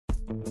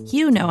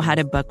You know how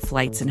to book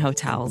flights and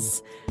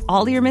hotels.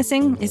 All you're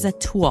missing is a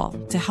tool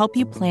to help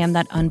you plan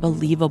that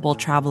unbelievable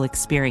travel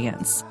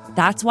experience.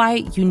 That's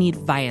why you need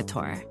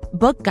Viator.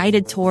 Book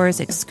guided tours,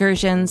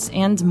 excursions,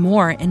 and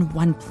more in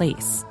one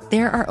place.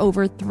 There are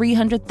over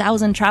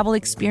 300,000 travel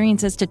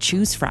experiences to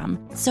choose from,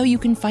 so you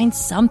can find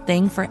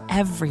something for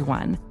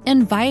everyone.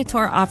 And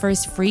Viator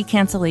offers free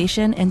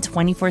cancellation and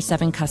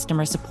 24/7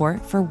 customer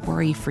support for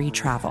worry-free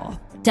travel.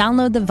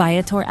 Download the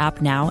Viator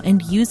app now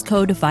and use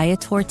code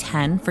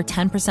Viator10 for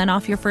 10%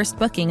 off your first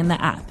booking in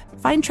the app.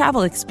 Find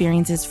travel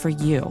experiences for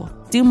you.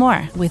 Do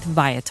more with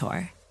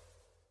Viator.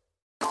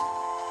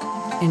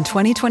 In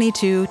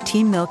 2022,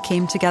 Team Milk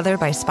came together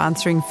by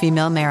sponsoring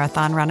female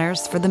marathon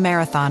runners for the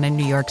marathon in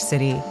New York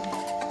City.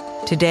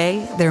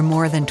 Today, they're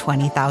more than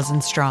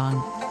 20,000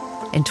 strong.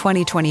 In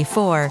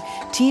 2024,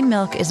 Team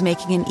Milk is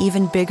making an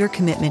even bigger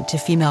commitment to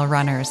female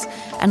runners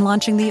and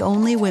launching the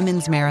only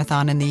women's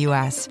marathon in the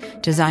U.S.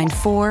 designed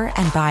for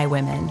and by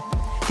women.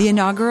 The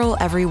inaugural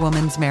Every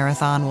Woman's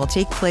Marathon will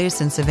take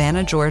place in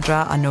Savannah,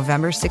 Georgia on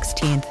November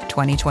 16th,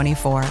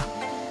 2024.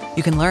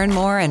 You can learn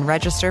more and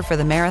register for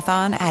the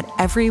marathon at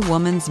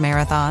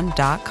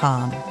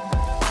everywomansmarathon.com.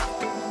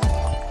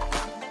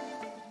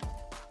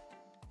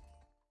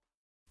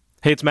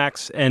 Hey, it's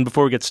Max, and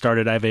before we get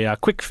started, I have a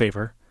quick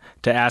favor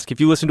to ask.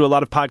 If you listen to a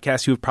lot of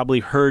podcasts, you have probably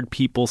heard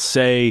people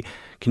say,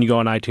 can you go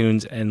on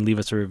iTunes and leave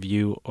us a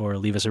review or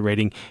leave us a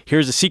rating?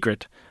 Here's a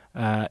secret.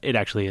 It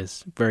actually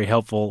is very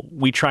helpful.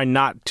 We try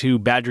not to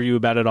badger you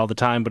about it all the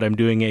time, but I'm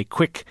doing a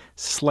quick,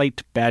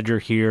 slight badger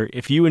here.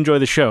 If you enjoy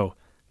the show,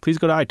 please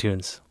go to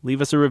iTunes.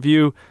 Leave us a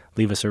review.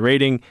 Leave us a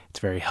rating. It's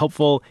very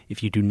helpful.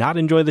 If you do not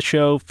enjoy the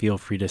show, feel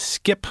free to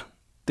skip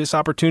this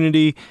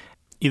opportunity.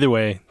 Either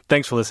way,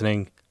 thanks for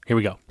listening. Here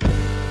we go.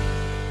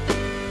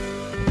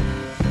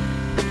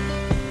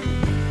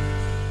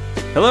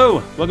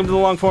 Hello, welcome to the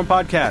Long Form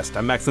Podcast.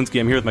 I'm Max Linsky.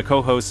 I'm here with my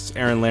co-hosts,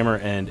 Aaron Lammer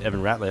and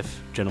Evan Ratliff.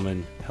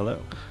 Gentlemen,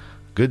 hello.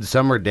 Good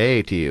summer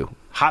day to you.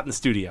 Hot in the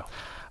studio.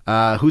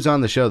 Who's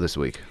on the show this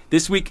week?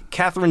 This week,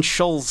 Catherine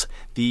Schulz,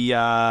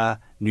 the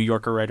New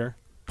Yorker writer,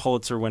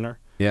 Pulitzer winner,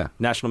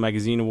 National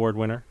Magazine Award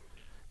winner.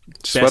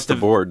 Swept the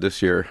board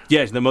this year.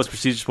 Yeah, the most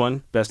prestigious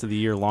one, Best of the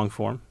Year long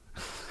form.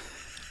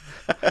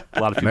 A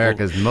lot of people.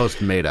 America's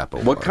most made up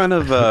award. What kind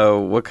of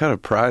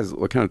prize,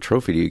 what kind of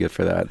trophy do you get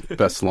for that?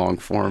 Best long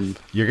form?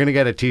 You're going to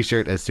get a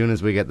T-shirt as soon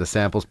as we get the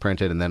samples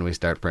printed, and then we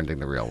start printing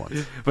the real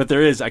ones. But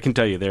I can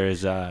tell you, there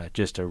is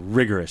just a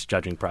rigorous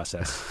judging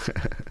process.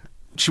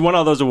 She won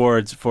all those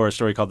awards for a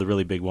story called The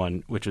Really Big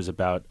One, which was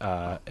about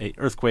an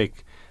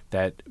earthquake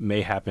that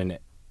may happen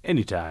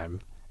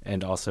anytime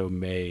and also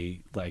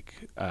may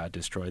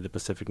destroy the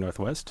Pacific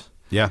Northwest.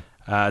 Yeah.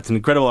 It's an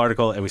incredible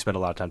article, and we spent a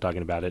lot of time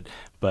talking about it.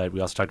 But we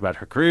also talked about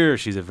her career.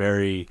 She's a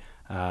very,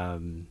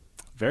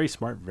 very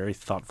smart, very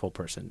thoughtful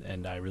person,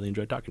 and I really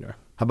enjoyed talking to her.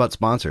 How about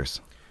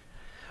sponsors?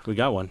 We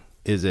got one.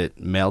 Is it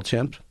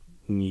MailChimp?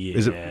 Yeah.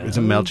 Is it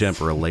MailChimp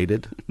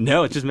related?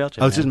 No, it's just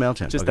MailChimp. Oh, it's just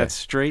MailChimp. Just okay. that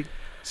straight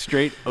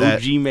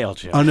OG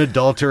MailChimp.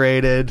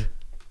 Unadulterated,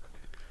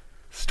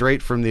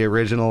 straight from the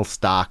original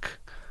stock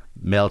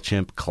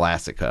MailChimp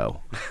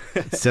Classico.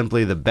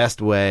 Simply the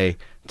best way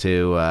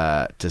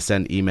to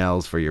send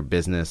emails for your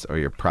business or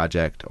your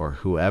project or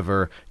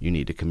whoever you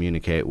need to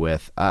communicate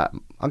with.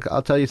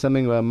 I'll tell you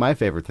something about my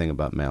favorite thing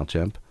about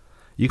MailChimp.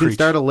 You can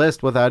start a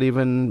list without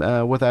even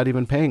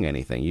paying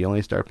anything. You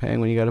only start paying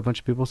when you got a bunch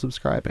of people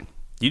subscribing.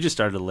 You just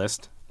started a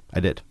list. I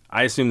did.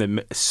 I assume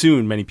that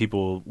soon many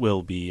people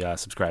will be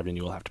subscribed and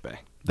you will have to pay.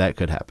 That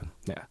could happen.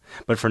 Yeah.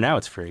 But for now,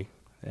 it's free.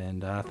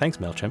 And thanks,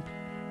 MailChimp.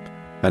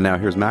 And now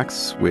here's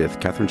Max with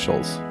Catherine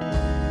Schulz.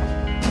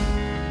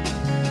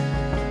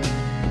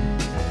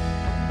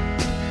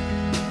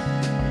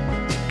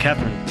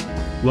 Catherine,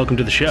 welcome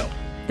to the show.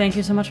 Thank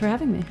you so much for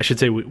having me. I should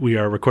say we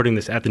are recording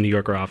this at the New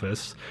Yorker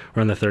office.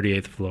 We're on the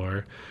 38th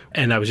floor.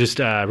 And I was just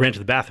ran to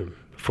the bathroom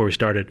before we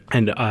started.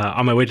 And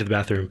on my way to the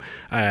bathroom,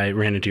 I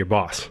ran into your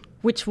boss.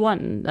 Which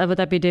one? Would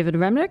that be David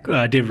Remnick?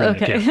 David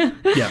Remnick, okay.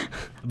 Yeah.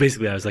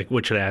 Basically, I was like,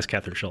 what should I ask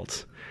Catherine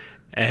Schulz?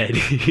 And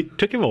it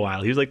took him a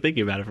while. He was like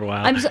thinking about it for a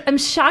while. I'm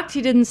shocked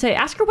he didn't say,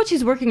 ask her what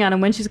she's working on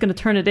and when she's going to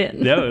turn it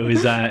in. No, it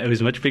was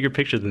a much bigger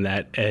picture than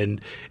that.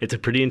 And it's a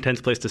pretty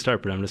intense place to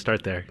start, but I'm going to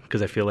start there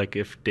because I feel like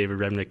if David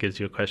Remnick gives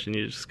you a question,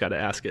 you just got to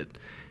ask it.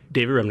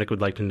 David Remnick would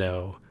like to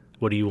know,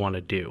 what do you want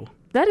to do?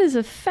 That is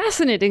a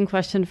fascinating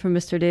question from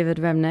Mr. David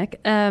Remnick.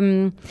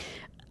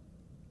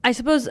 I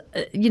suppose,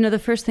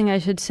 the first thing I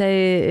should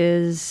say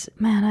is,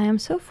 man, I am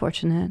so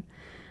fortunate.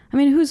 I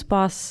mean, whose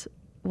boss,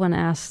 when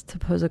asked to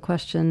pose a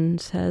question,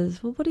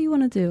 says, well, what do you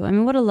want to do? I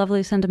mean, what a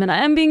lovely sentiment.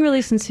 I am being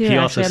really sincere. He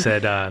also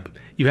said,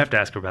 you have to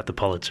ask her about the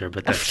Pulitzer,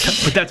 but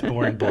that's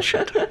boring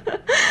bullshit. No,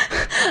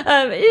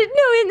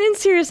 in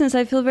seriousness,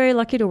 I feel very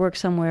lucky to work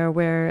somewhere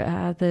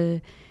where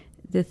the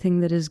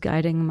thing that is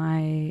guiding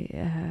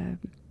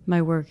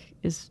my work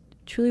is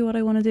truly what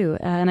I want to do.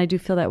 And I do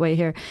feel that way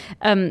here.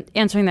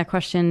 Answering that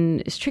question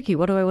is tricky.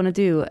 What do I want to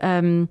do?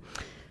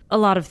 A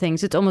lot of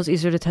things. It's almost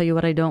easier to tell you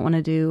what I don't want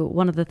to do.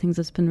 One of the things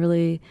that's been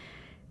really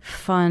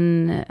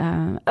fun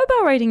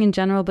about writing in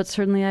general, but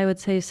certainly I would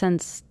say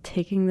since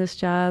taking this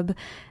job,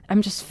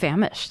 I'm just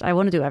famished. I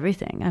want to do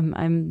everything.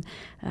 I'm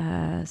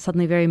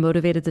suddenly very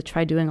motivated to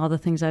try doing all the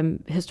things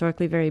I'm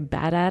historically very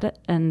bad at,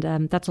 and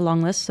that's a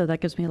long list, so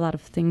that gives me a lot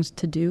of things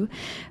to do.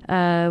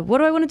 What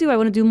do I want to do? I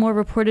want to do more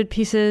reported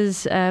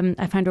pieces.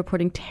 I find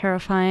reporting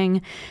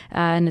terrifying,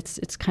 and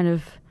it's kind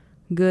of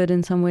good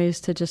in some ways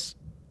to just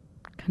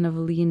kind of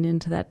lean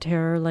into that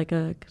terror like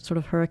a sort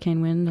of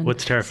hurricane wind. And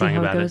what's terrifying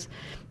about it?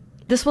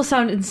 This will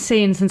sound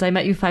insane since I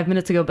met you 5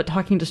 minutes ago, but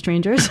talking to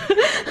strangers.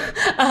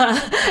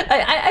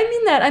 I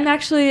mean that. I'm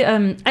actually,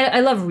 I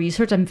love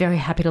research. I'm very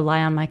happy to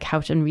lie on my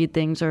couch and read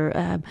things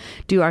or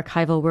do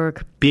archival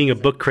work. Being a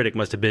book critic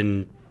must have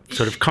been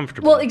sort of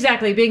comfortable. Well,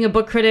 exactly. Being a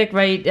book critic,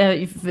 right,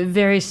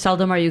 very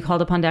seldom are you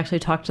called upon to actually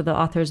talk to the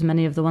authors.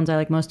 Many of the ones I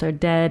like most are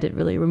dead. It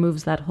really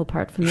removes that whole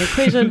part from the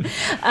equation.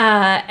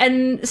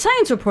 And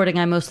science reporting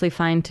I mostly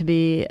find to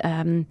be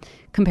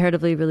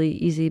comparatively really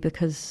easy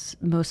because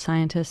most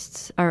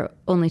scientists are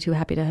only too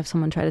happy to have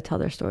someone try to tell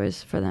their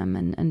stories for them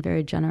and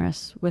very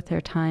generous with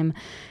their time.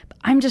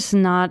 I'm just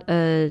not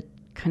a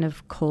kind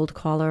of cold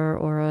caller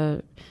or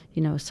a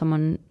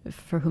someone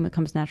for whom it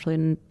comes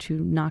naturally to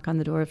knock on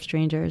the door of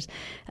strangers.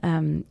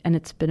 And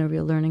it's been a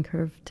real learning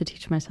curve to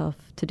teach myself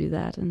to do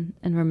that and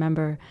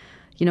remember,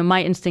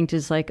 my instinct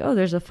is like, oh,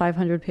 there's a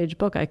 500-page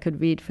book I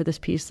could read for this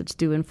piece that's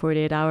due in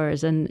 48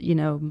 hours. And,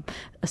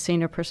 a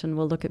saner person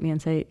will look at me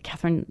and say,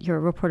 Catherine, you're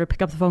a reporter,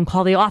 pick up the phone,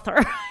 call the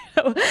author.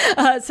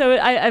 So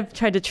I've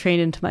tried to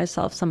train into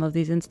myself some of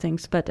these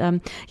instincts. But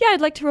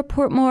I'd like to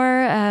report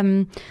more.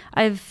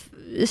 I've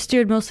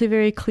steered mostly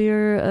very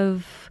clear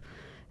of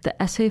the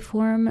essay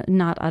form,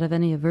 not out of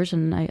any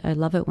aversion. I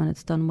love it when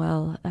it's done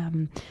well.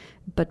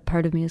 But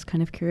part of me is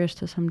kind of curious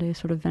to someday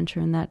sort of venture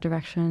in that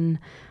direction.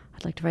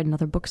 I'd like to write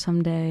another book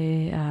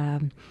someday.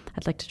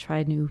 I'd like to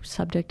try new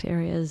subject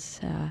areas.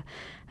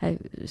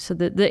 So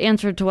the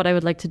answer to what I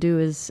would like to do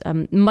is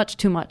much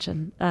too much,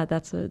 and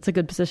it's a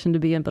good position to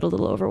be in, but a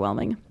little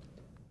overwhelming.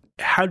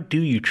 How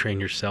do you train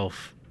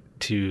yourself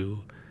to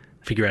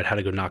figure out how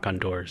to go knock on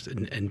doors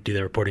and do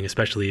that reporting,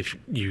 especially if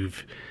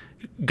you've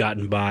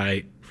gotten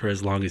by for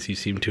as long as you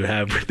seem to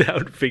have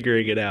without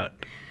figuring it out?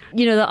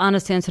 The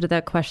honest answer to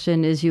that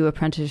question is you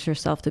apprentice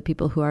yourself to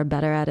people who are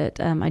better at it.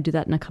 I do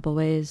that in a couple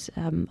ways.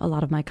 A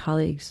lot of my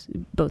colleagues,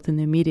 both in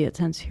the immediate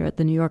sense here at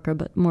The New Yorker,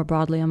 but more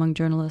broadly among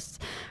journalists,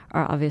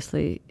 are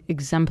obviously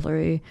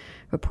exemplary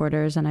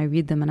reporters, and I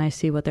read them and I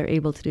see what they're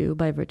able to do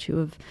by virtue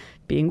of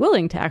being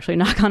willing to actually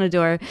knock on a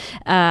door.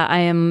 I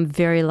am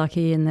very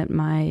lucky in that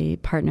my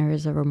partner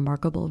is a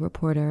remarkable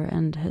reporter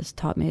and has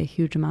taught me a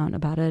huge amount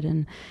about it.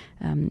 And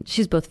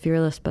she's both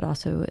fearless, but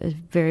also is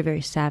very,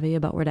 very savvy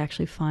about where to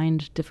actually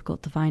find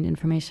difficult to find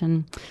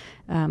information.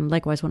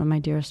 Likewise, one of my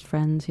dearest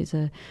friends, he's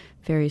a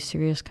very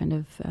serious kind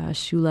of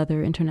shoe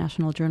leather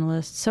international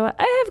journalist. So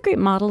I have great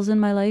models in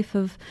my life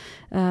of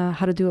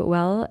how to do it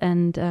well.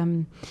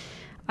 And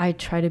I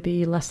try to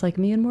be less like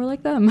me and more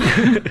like them.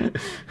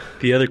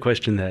 The other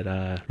question that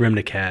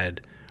Remnick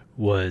had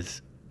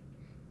was,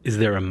 is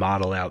there a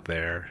model out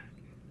there?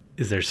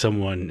 Is there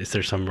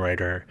some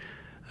writer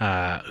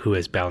who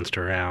has bounced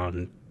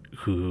around,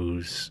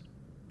 whose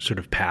sort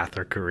of path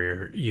or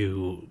career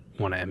you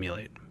want to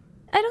emulate?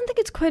 I don't think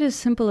it's quite as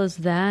simple as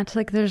that.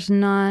 Like, there's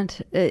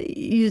not...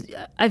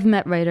 I've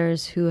met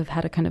writers who have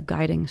had a kind of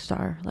guiding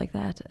star like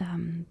that.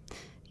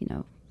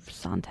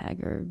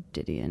 Sontag or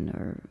Didion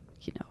or,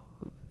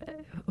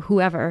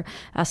 whoever.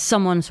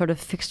 Someone sort of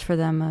fixed for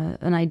them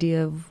an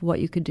idea of what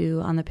you could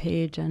do on the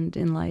page and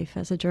in life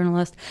as a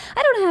journalist.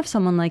 I don't have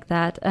someone like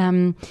that.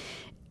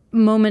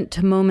 Moment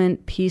to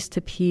moment, piece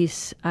to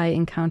piece, I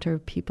encounter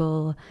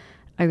people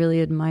I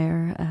really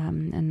admire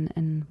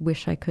and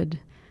wish I could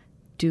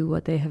do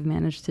what they have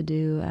managed to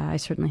do. I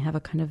certainly have a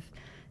kind of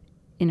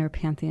inner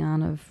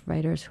pantheon of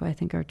writers who I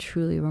think are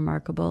truly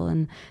remarkable,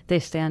 and they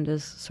stand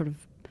as sort of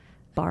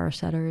bar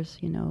setters,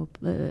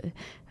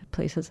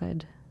 places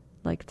I'd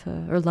like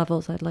to, or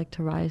levels I'd like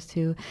to rise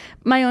to.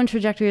 My own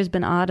trajectory has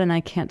been odd, and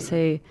I can't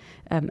say,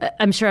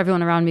 I'm sure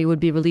everyone around me would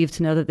be relieved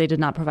to know that they did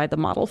not provide the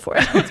model for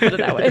it. Let's put it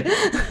that way.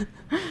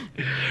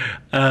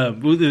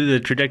 Well, the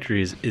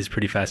trajectory is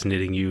pretty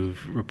fascinating.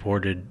 You've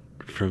reported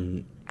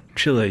from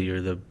Chile.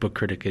 You're the book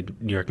critic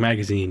at New York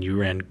Magazine. You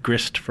ran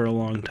Grist for a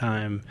long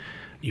time.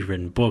 You've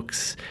written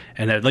books,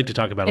 and I'd like to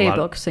talk about a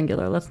book,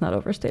 singular. Let's not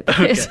overstate the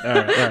case. Okay,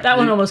 all right. That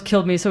one almost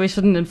killed me, so we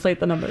shouldn't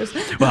inflate the numbers.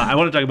 Well, I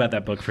want to talk about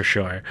that book for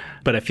sure,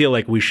 but I feel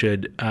like we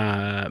should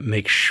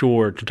make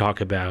sure to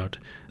talk about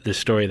the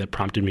story that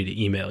prompted me to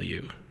email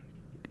you,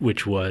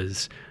 which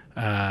was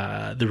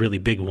the really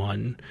big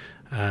one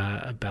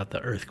about the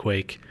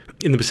earthquake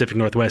in the Pacific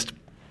Northwest.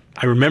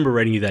 I remember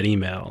writing you that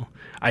email.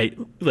 I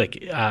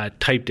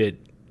typed it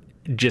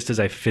just as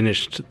I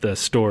finished the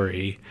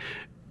story,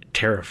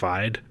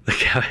 terrified.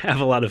 Like, I have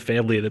a lot of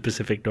family in the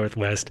Pacific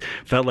Northwest.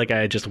 Felt like I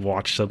had just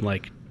watched some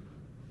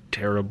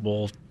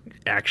terrible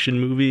action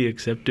movie,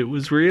 except it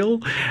was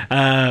real.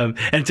 And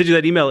sent you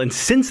that email. And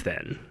since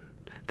then,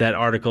 that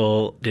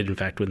article did in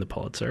fact win the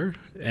Pulitzer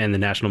and the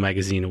National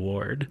Magazine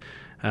Award.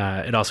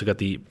 It also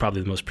got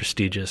probably the most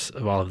prestigious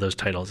of all of those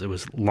titles. It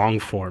was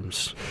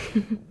Longform's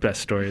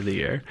best story of the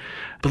year.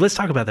 But let's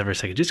talk about that for a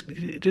second.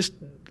 Just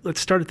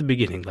let's start at the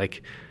beginning.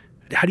 Like,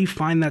 how do you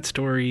find that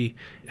story?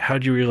 How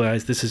do you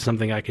realize this is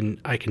something I can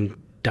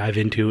dive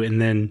into?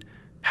 And then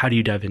how do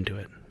you dive into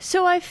it?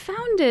 So I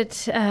found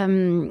it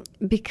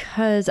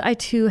because I,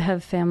 too,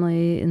 have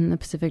family in the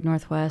Pacific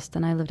Northwest,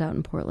 and I lived out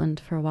in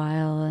Portland for a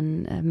while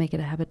and make it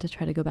a habit to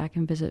try to go back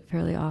and visit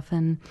fairly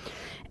often.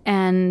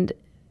 And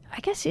I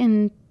guess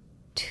in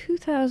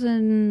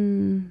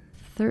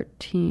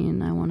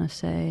 2013, I want to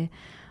say,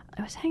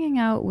 I was hanging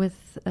out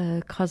with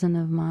a cousin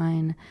of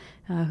mine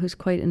who's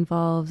quite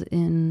involved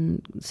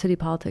in city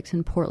politics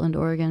in Portland,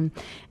 Oregon.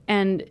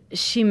 And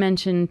she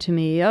mentioned to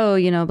me, oh,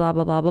 blah,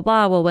 blah, blah, blah,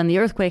 blah. Well, when the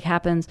earthquake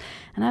happens,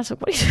 and I was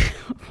like,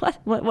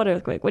 what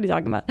earthquake? What are you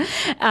talking about?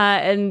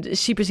 And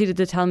she proceeded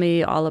to tell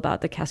me all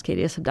about the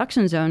Cascadia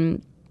subduction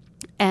zone.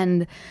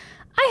 And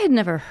I had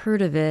never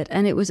heard of it.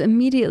 And it was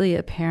immediately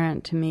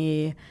apparent to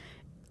me.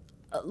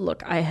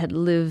 Look, I had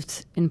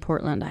lived in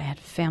Portland. I had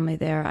family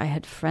there. I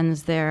had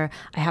friends there.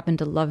 I happen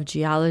to love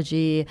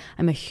geology.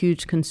 I'm a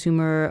huge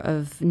consumer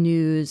of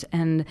news.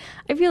 And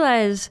I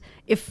realize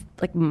if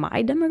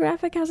my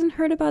demographic hasn't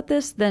heard about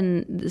this,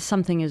 then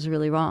something is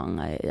really wrong.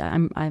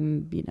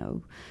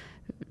 I'm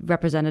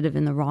representative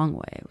in the wrong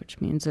way, which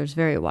means there's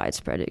very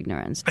widespread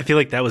ignorance. I feel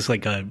like that was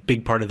like a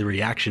big part of the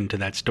reaction to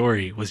that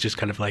story was just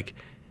kind of like,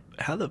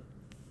 how the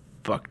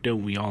fuck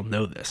don't we all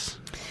know this?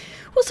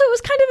 Well, so it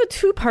was kind of a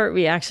two-part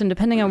reaction,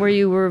 depending on where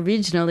you were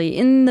regionally.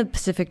 In the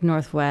Pacific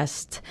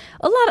Northwest,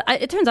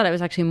 it turns out I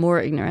was actually more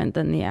ignorant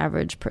than the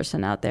average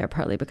person out there,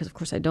 partly because, of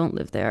course, I don't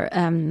live there,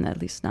 at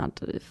least not,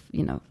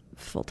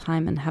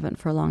 full-time and haven't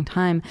for a long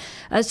time.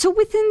 So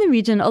within the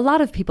region, a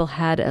lot of people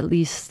had at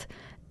least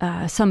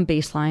some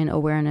baseline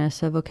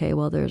awareness of, okay,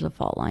 well, there's a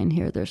fault line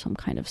here. There's some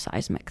kind of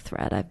seismic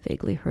threat. I've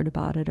vaguely heard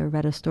about it or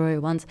read a story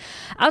once.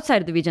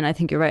 Outside of the region, I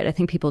think you're right. I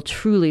think people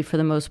truly, for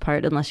the most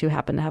part, unless you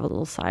happen to have a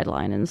little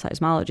sideline in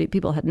seismology,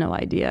 people had no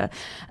idea.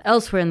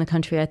 Elsewhere in the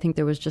country, I think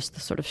there was just the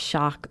sort of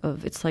shock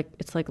of, it's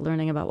like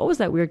learning about, what was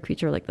that weird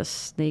creature, like the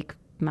snake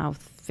mouth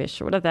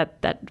fish or whatever,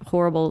 that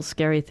horrible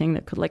scary thing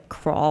that could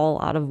crawl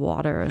out of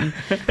water and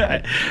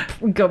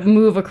go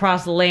move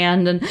across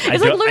land, and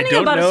it's like learning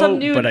about some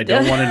new, but I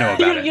don't want to know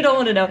about it. You don't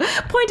want to know.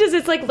 Point is,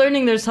 it's like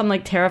learning there's some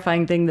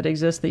terrifying thing that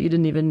exists that you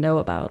didn't even know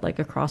about, like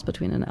a cross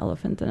between an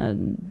elephant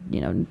and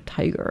a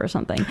tiger or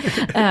something.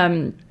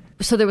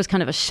 So there was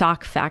kind of a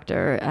shock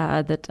factor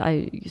that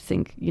I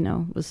think,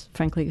 was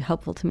frankly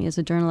helpful to me as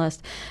a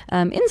journalist.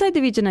 Inside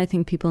the region, I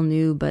think people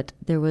knew, but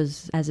there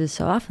was, as is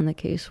so often the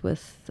case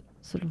with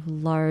sort of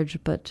large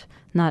but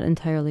not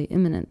entirely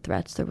imminent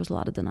threats, there was a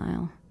lot of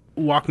denial.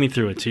 Walk me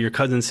through it. So your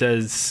cousin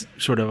says,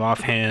 sort of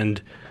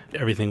offhand,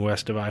 everything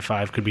west of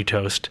I-5 could be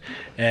toast.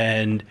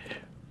 And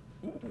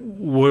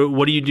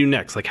what do you do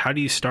next? How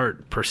do you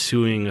start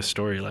pursuing a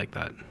story like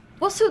that?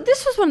 Well, so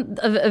this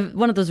was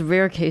one of those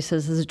rare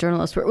cases as a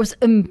journalist where it was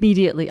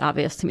immediately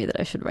obvious to me that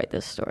I should write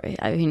this story.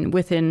 I mean,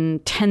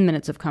 within 10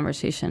 minutes of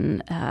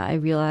conversation, I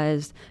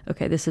realized,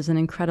 okay, this is an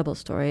incredible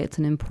story. It's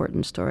an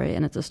important story,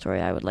 and it's a story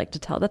I would like to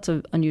tell. That's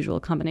an unusual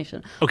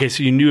combination. Okay,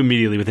 so you knew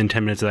immediately within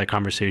 10 minutes of that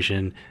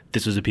conversation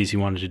this was a piece you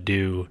wanted to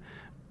do.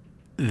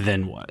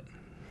 Then what?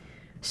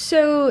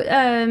 So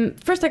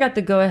first I got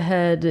the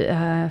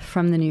go-ahead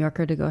from The New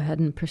Yorker to go ahead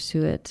and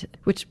pursue it,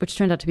 which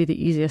turned out to be the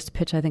easiest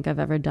pitch I think I've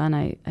ever done.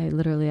 I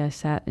literally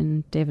sat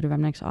in David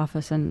Remnick's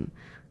office and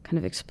kind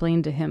of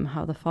explained to him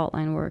how the fault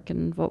line worked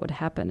and what would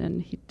happen,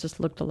 and he just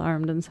looked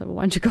alarmed and said, well,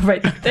 why don't you go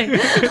write that thing?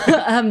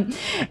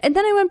 And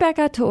then I went back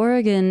out to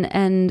Oregon,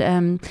 and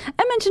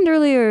I mentioned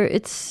earlier,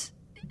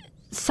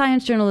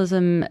 science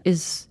journalism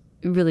is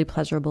really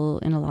pleasurable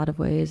in a lot of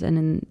ways, and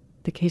in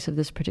the case of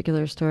this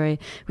particular story,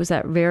 it was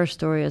that rare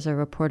story as a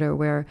reporter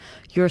where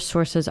your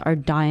sources are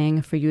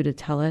dying for you to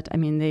tell it. I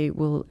mean, they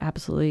will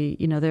absolutely,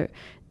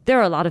 there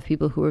are a lot of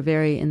people who are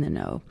very in the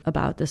know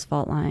about this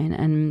fault line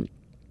and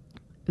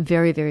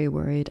very, very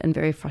worried and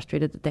very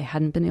frustrated that they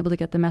hadn't been able to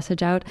get the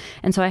message out.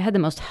 And so I had the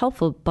most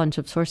helpful bunch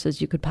of sources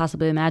you could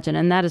possibly imagine,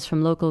 and that is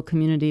from local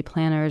community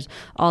planners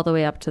all the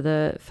way up to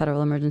the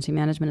Federal Emergency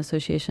Management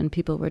Association.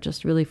 People were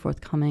just really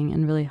forthcoming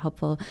and really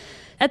helpful.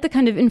 At the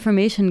kind of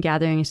information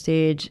gathering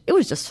stage, it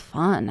was just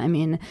fun. I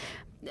mean,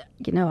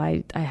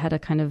 I had a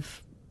kind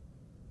of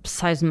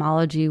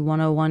seismology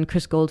 101.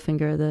 Chris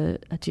Goldfinger,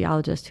 a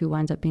geologist who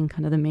winds up being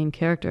kind of the main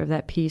character of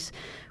that piece,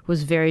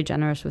 was very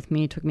generous with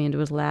me, took me into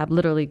his lab,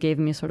 literally gave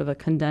me sort of a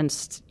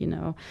condensed,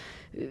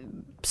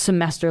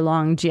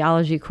 semester-long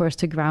geology course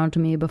to ground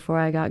me before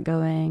I got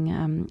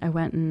going. I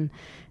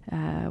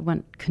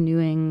went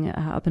canoeing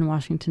up in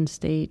Washington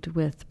State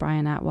with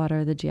Brian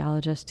Atwater, the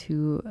geologist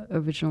who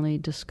originally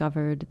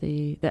discovered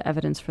the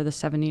evidence for the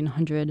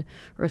 1700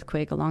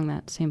 earthquake along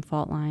that same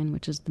fault line,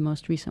 which is the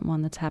most recent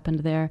one that's happened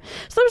there.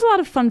 So there was a lot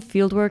of fun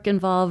field work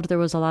involved. There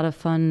was a lot of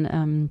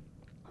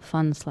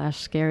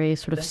fun/scary,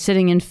 sort of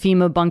sitting in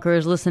FEMA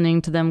bunkers,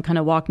 listening to them kind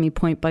of walk me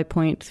point by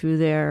point through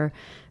their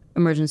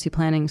emergency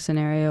planning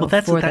scenario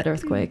for that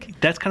earthquake.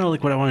 That's kind of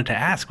like what I wanted to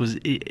ask was,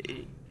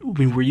 I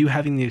mean, were you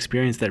having the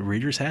experience that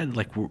readers had?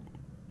 Like,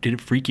 did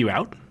it freak you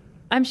out?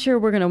 I'm sure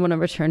we're going to want to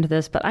return to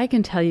this, but I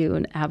can tell you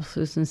in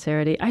absolute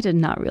sincerity, I did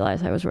not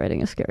realize I was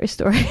writing a scary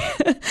story.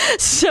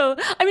 So,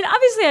 I mean,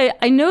 obviously,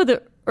 I know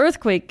the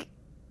earthquake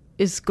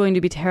is going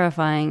to be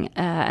terrifying,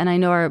 and I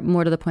know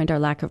more to the point, our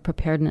lack of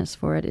preparedness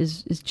for it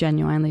is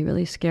genuinely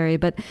really scary.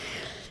 But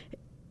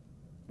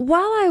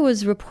while I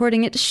was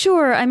reporting it,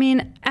 sure, I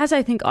mean, as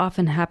I think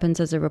often happens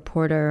as a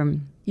reporter,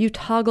 you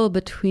toggle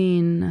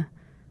between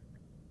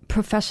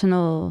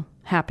professional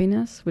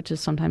happiness, which is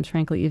sometimes,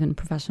 frankly, even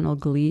professional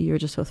glee. You're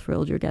just so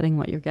thrilled you're getting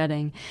what you're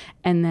getting.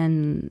 And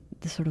then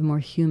the sort of more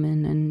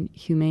human and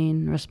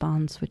humane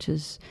response, which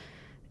is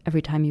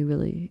every time you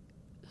really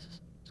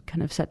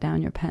kind of set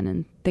down your pen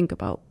and think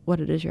about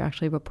what it is you're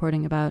actually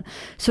reporting about.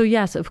 So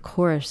yes, of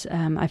course,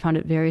 I found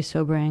it very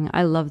sobering.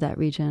 I love that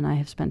region. I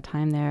have spent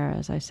time there.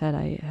 As I said,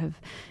 I have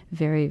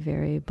very,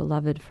 very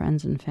beloved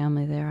friends and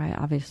family there. I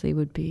obviously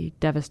would be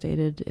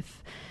devastated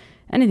if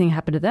anything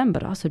happened to them,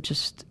 but also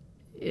just,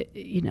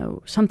 you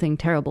know, something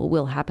terrible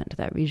will happen to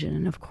that region.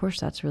 And of course,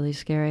 that's really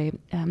scary.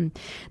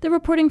 The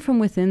reporting from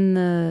within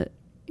the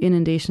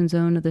inundation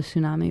zone of the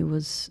tsunami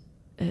was,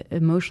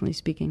 emotionally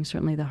speaking,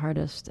 certainly the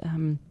hardest.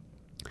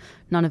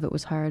 None of it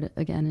was hard,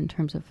 again, in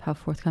terms of how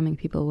forthcoming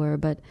people were.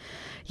 But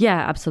yeah,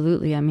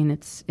 absolutely. I mean,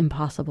 it's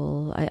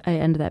impossible. I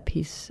ended that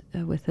piece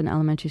with an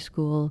elementary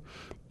school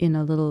in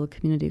a little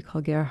community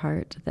called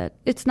Gerhardt that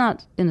it's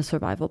not in a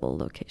survivable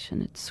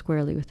location. It's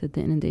squarely within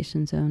the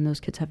inundation zone. Those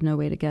kids have no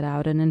way to get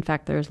out. And in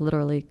fact, there's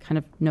literally kind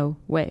of no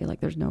way. Like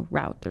there's no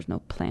route. There's no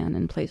plan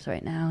in place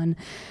right now. And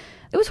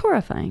it was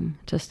horrifying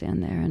to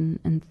stand there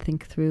and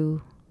think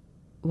through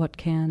what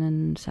can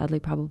and sadly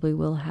probably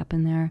will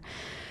happen there.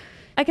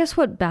 I guess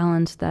what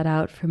balanced that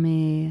out for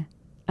me,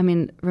 I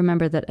mean,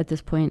 remember that at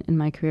this point in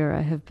my career,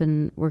 I have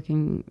been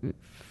working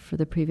for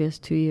the previous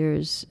 2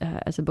 years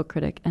as a book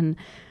critic, and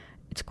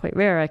it's quite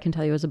rare, I can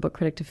tell you, as a book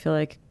critic, to feel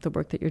like the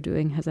work that you're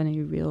doing has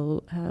any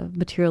real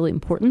material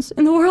importance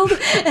in the world.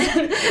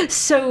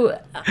 So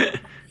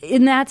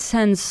in that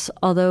sense,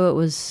 although it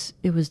was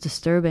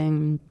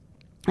disturbing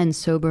and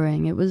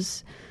sobering, it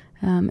was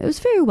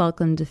very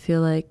welcome to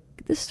feel like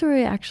this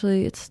story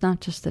actually, it's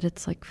not just that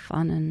it's like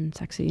fun and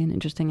sexy and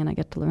interesting and I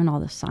get to learn all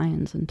this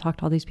science and talk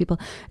to all these people.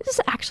 This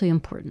is actually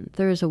important.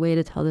 There is a way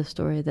to tell this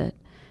story that,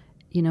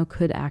 you know,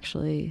 could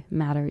actually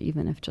matter,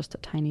 even if just a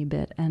tiny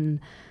bit. And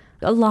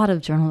a lot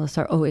of journalists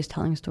are always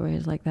telling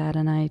stories like that,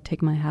 and I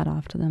take my hat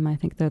off to them. I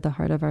think they're the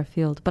heart of our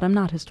field, but I'm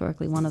not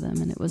historically one of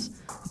them, and it was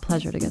a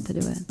pleasure to get to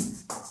do it.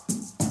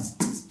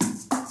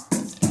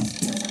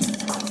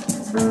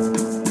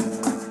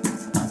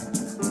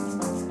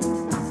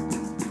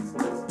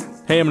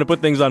 Hey, I'm going to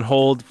put things on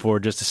hold for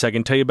just a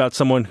second, tell you about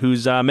someone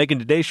who's making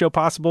today's show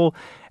possible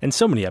and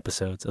so many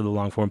episodes of the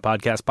Longform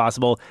Podcast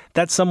possible.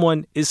 That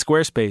someone is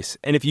Squarespace.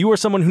 And if you are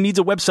someone who needs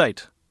a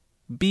website,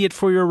 be it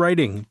for your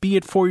writing, be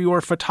it for your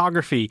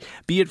photography,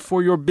 be it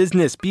for your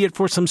business, be it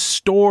for some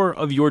store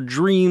of your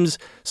dreams,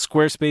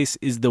 Squarespace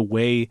is the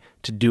way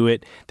to do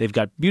it. They've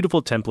got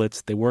beautiful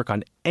templates. They work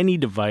on any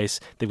device.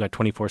 They've got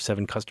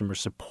 24/7 customer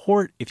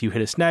support if you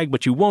hit a snag,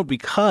 but you won't,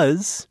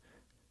 because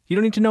you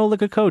don't need to know a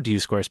lick of code to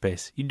use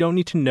Squarespace. You don't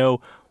need to know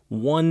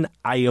one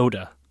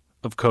iota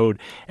of code.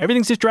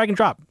 Everything's just drag and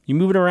drop. You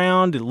move it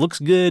around. It looks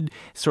good.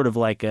 Sort of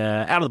like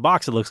out of the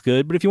box, it looks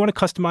good. But if you want to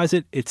customize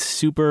it, it's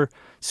super,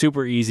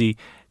 super easy.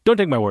 Don't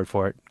take my word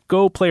for it.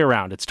 Go play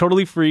around. It's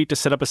totally free to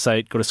set up a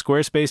site. Go to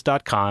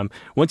squarespace.com.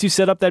 Once you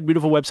set up that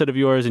beautiful website of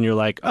yours and you're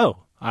like,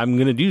 oh, I'm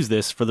going to use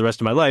this for the rest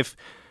of my life,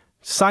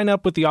 sign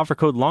up with the offer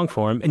code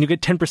LONGFORM and you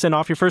get 10%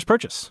 off your first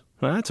purchase.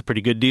 Well, that's a pretty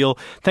good deal.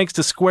 Thanks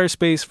to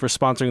Squarespace for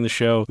sponsoring the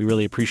show. We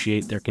really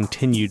appreciate their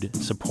continued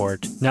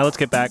support. Now let's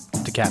get back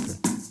to Catherine.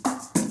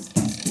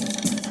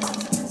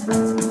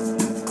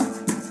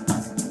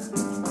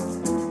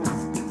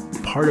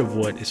 Part of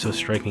what is so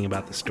striking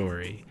about the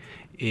story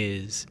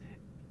is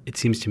it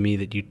seems to me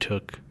that you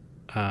took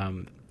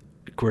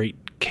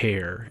great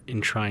care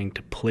in trying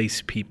to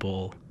place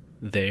people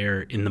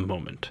there in the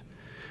moment.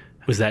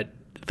 Was that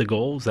the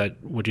goal? Is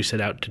that what you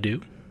set out to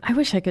do? I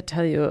wish I could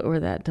tell you it were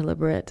that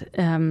deliberate.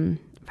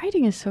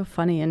 Writing is so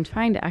funny, and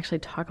trying to actually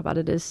talk about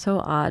it is so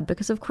odd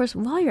because, of course,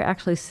 while you're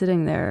actually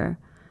sitting there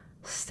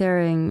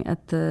staring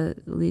at the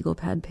legal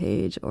pad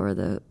page or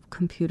the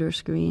computer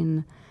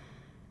screen,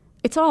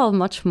 it's all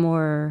much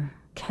more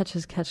catch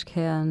as catch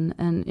can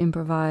and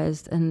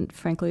improvised and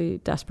frankly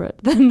desperate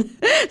than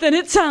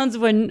it sounds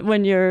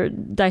when you're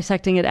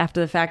dissecting it after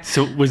the fact.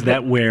 So was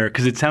that where,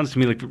 because it sounds to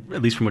me like,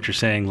 at least from what you're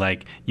saying,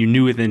 like you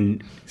knew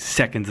within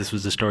seconds this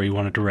was the story you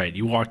wanted to write.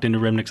 You walked into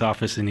Remnick's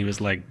office and he was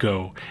like,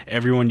 go.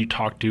 Everyone you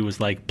talked to was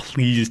like,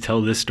 please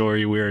tell this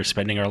story. We're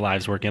spending our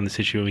lives working on this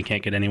issue and we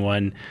can't get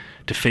anyone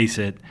to face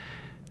it.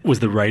 Was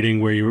the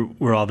writing where you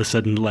were all of a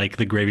sudden like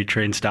the gravy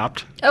train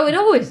stopped? Oh, it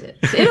always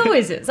is. It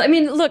always is. I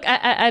mean, look,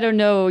 I don't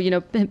know,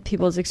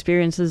 people's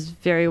experiences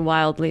vary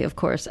wildly, of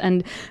course.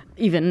 And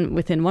even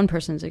within one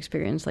person's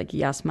experience, like,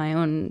 yes, my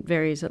own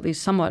varies at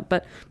least somewhat.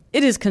 But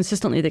it is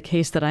consistently the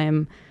case that I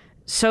am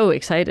so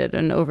excited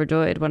and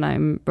overjoyed when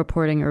I'm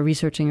reporting or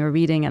researching or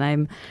reading, and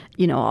I'm,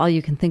 all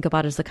you can think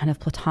about is the kind of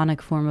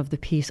platonic form of the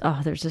piece.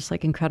 Oh, there's this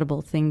like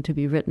incredible thing to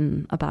be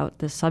written about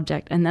this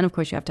subject. And then, of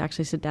course, you have to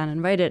actually sit down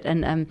and write it.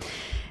 And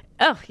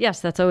oh, yes,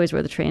 that's always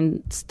where the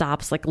train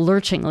stops, like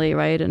lurchingly,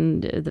 right?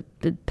 And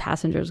the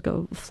passengers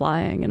go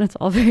flying, and it's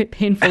all very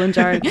painful and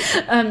jarring.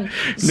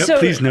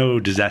 Please, no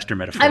disaster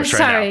metaphors. I'm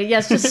sorry.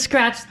 Yes, just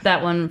scratch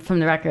that one from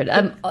the record.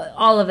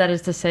 All of that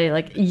is to say,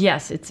 like,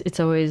 yes, it's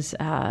always,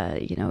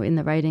 in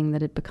the writing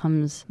that it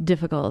becomes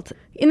difficult.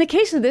 In the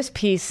case of this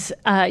piece,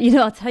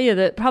 I'll tell you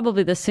that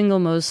probably the single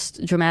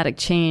most dramatic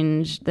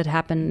change that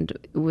happened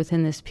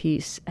within this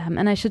piece,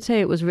 and I should say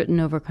it was written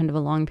over kind of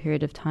a long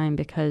period of time,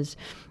 because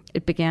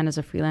it began as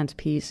a freelance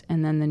piece,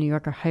 and then the New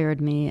Yorker hired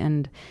me,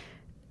 and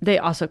they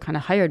also kind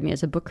of hired me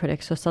as a book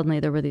critic. So suddenly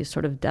there were these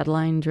sort of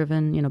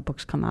deadline-driven,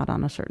 books come out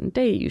on a certain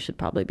date, you should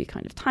probably be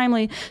kind of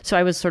timely. So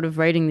I was sort of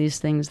writing these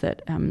things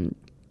that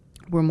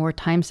were more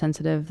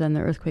time-sensitive than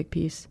the earthquake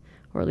piece,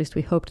 or at least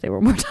we hoped they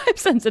were more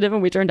time-sensitive,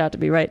 and we turned out to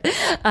be right.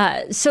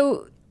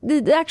 So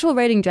the actual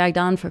writing dragged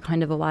on for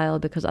kind of a while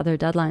because other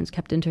deadlines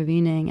kept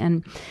intervening.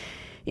 And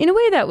in a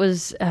way that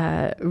was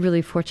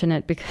really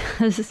fortunate,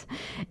 because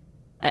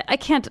I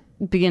can't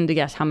begin to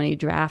guess how many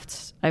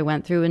drafts I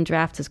went through, and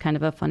drafts is kind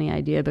of a funny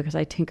idea because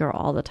I tinker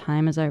all the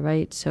time as I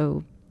write,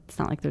 so it's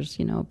not like there's,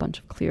 a bunch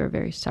of clear,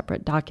 very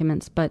separate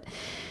documents. But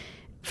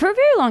for a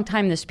very long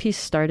time, this piece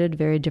started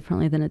very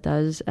differently than it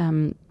does.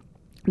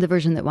 The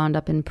version that wound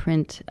up in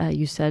print,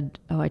 you said,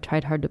 I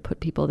tried hard to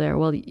put people there.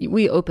 Well,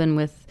 we open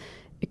with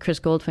Chris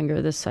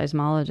Goldfinger, this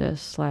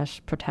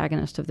seismologist /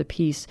 protagonist of the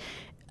piece,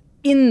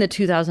 in the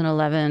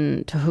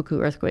 2011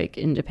 Tohoku earthquake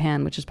in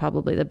Japan, which is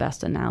probably the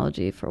best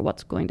analogy for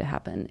what's going to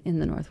happen in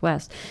the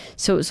Northwest.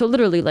 So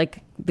literally, like,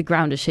 the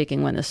ground is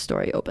shaking when this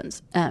story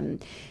opens.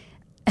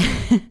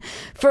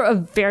 For a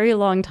very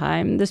long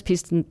time, this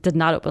piece did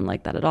not open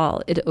like that at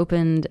all. It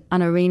opened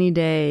on a rainy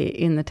day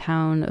in the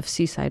town of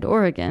Seaside,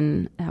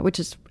 Oregon, which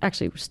is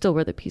actually still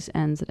where the piece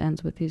ends. It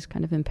ends with these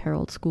kind of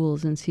imperiled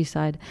schools in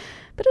Seaside.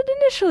 But it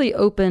initially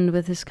opened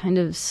with this kind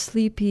of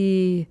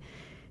sleepy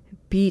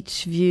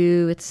beach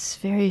view. It's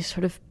very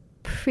sort of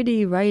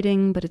pretty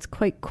writing, but it's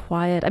quite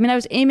quiet. I mean, I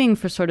was aiming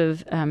for sort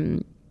of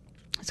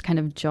this kind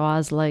of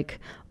Jaws-like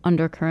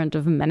undercurrent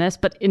of menace,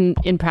 but in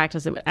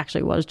practice it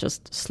actually was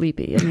just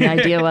sleepy. And the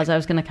idea was I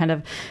was going to kind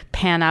of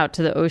pan out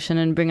to the ocean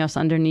and bring us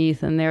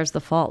underneath, and there's the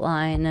fault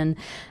line. And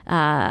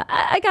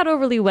I got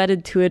overly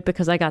wedded to it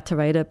because I got to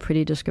write a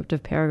pretty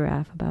descriptive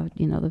paragraph about,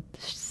 the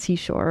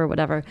seashore or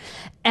whatever.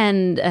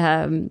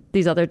 And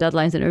these other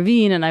deadlines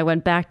intervene, and I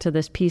went back to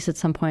this piece at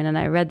some point, and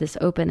I read this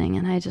opening,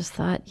 and I just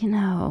thought,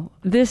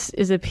 this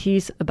is a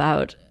piece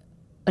about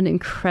an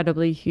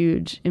incredibly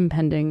huge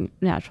impending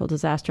natural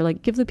disaster.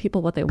 Like, give the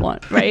people what they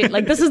want, right?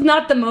 Like, this is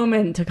not the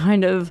moment to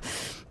kind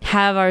of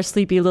have our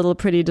sleepy little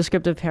pretty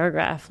descriptive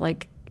paragraph,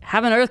 like,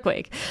 have an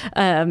earthquake.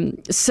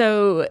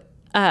 So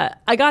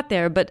I got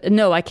there, but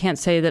no, I can't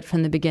say that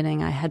from the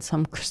beginning I had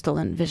some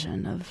crystalline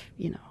vision of,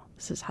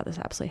 this is how this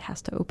absolutely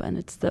has to open.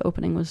 The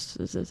opening was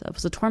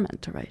a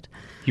torment to write.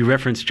 You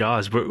referenced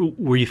Jaws.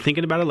 Were you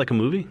thinking about it like a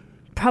movie?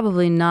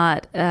 Probably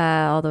not,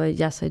 although,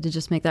 yes, I did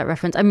just make that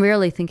reference. I'm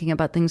rarely thinking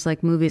about things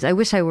like movies. I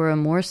wish I were a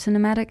more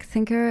cinematic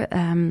thinker.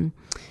 I'm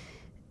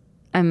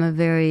a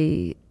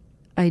very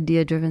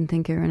idea-driven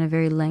thinker and a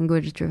very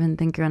language-driven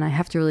thinker, and I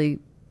have to really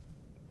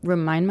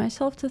remind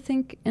myself to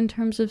think in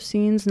terms of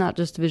scenes, not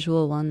just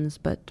visual ones,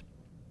 but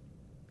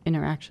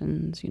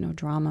interactions,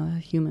 drama,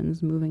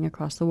 humans moving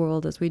across the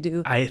world as we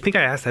do. I think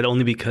I asked that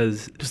only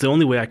because it's the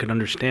only way I could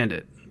understand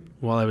it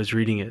while I was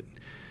reading it.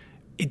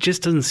 It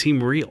just doesn't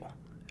seem real.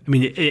 I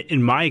mean,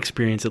 in my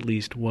experience, at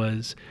least,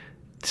 was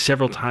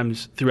several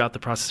times throughout the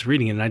process of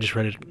reading it, and I just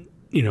read it,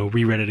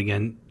 reread it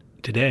again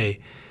today,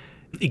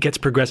 it gets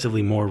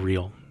progressively more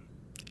real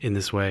in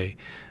this way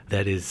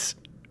that is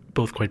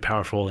both quite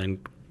powerful and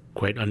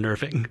quite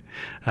unnerving.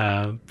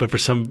 But for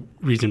some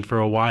reason, for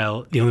a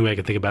while, the only way I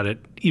could think about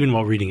it, even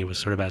while reading it, was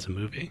sort of as a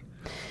movie.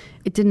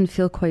 It didn't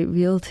feel quite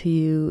real to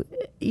you.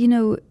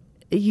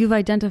 You've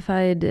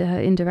identified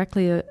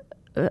indirectly a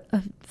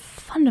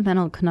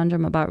fundamental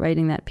conundrum about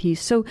writing that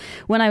piece. So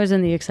when I was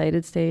in the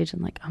excited stage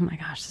and like, oh my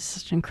gosh, this is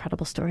such an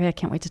incredible story, I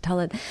can't wait to tell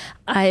it,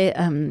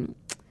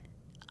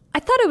 I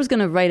thought it was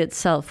going to write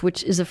itself,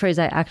 which is a phrase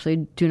I actually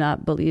do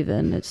not believe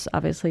in. It's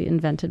obviously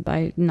invented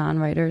by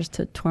non-writers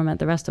to torment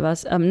the rest of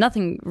us.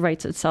 Nothing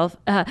writes itself.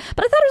 But I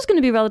thought it was going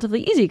to be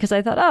relatively easy because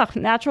I thought,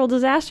 natural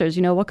disasters,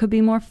 what could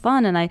be more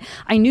fun? And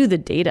I knew the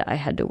data I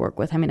had to work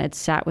with. I mean, I'd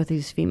sat with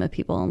these FEMA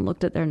people and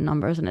looked at their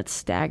numbers, and it's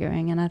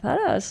staggering. And I thought,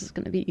 this is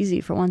going to be easy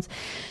for once.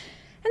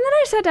 And then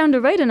I sat down to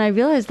write, and I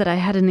realized that I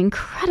had an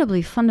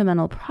incredibly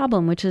fundamental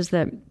problem, which is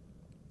that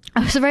I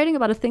was writing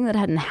about a thing that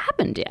hadn't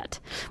happened yet,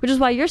 which is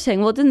why you're saying,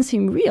 well, it didn't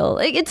seem real.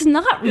 It's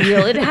not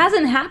real. It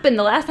hasn't happened.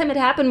 The last time it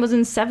happened was in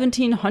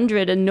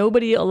 1700, and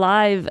nobody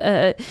alive,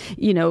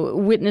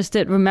 witnessed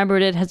it,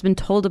 remembered it, has been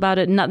told about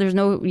it. There's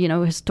no,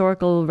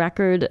 historical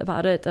record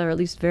about it, or at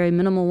least very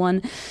minimal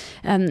one.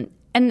 And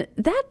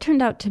that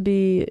turned out to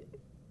be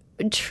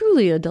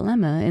truly a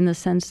dilemma in the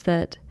sense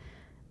that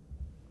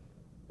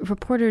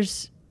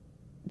reporters,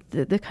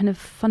 the kind of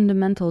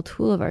fundamental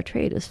tool of our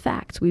trade is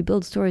facts. We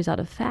build stories out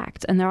of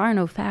facts, and there are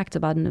no facts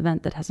about an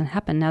event that hasn't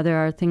happened. Now, there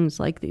are things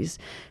like these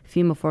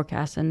FEMA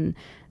forecasts and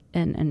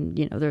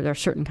there are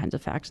certain kinds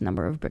of facts,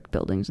 number of brick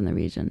buildings in the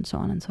region, so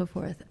on and so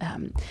forth.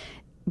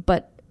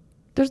 But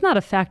there's not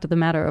a fact of the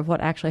matter of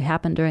what actually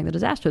happened during the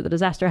disaster. The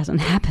disaster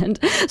hasn't happened.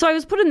 So I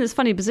was put in this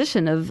funny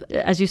position of,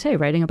 as you say,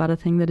 writing about a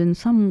thing that in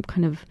some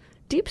kind of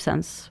deep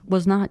sense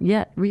was not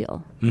yet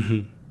real.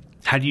 Mm-hmm.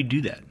 How do you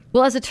do that?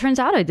 Well, as it turns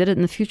out, I did it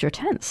in the future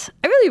tense.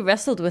 I really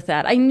wrestled with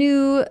that. I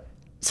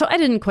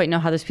didn't quite know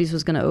how this piece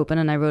was going to open,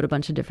 and I wrote a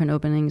bunch of different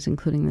openings,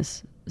 including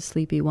this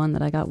sleepy one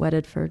that I got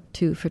wedded for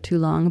too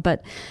long.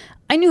 But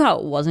I knew how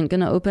it wasn't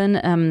going to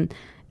open,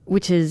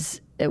 which is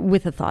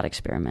with a thought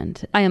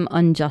experiment. I am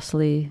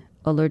unjustly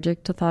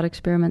allergic to thought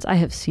experiments. I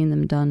have seen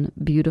them done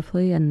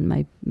beautifully, and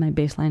my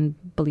baseline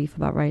belief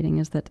about writing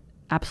is that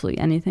absolutely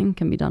anything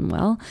can be done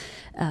well.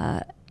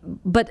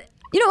 But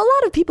a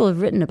lot of people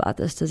have written about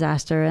this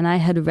disaster, and I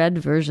had read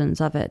versions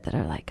of it that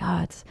are like,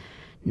 it's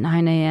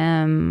 9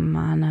 a.m.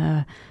 on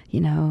a,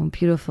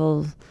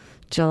 beautiful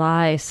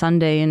July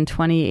Sunday in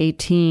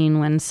 2018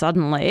 when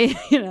suddenly,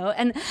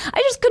 and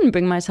I just couldn't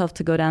bring myself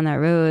to go down that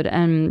road.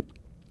 And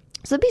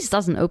so the piece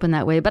doesn't open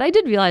that way. But I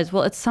did realize,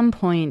 well, at some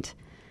point,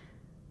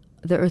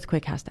 the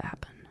earthquake has to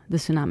happen. The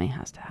tsunami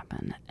has to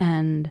happen.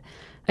 And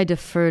I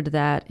deferred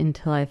that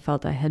until I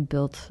felt I had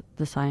built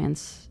the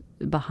science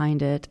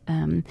behind it.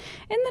 And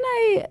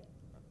then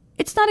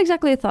it's not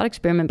exactly a thought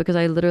experiment because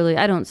I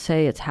don't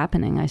say it's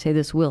happening. I say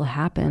this will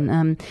happen.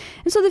 And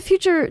so the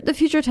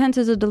future tense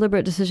is a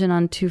deliberate decision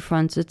on two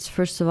fronts. It's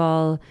first of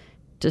all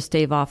to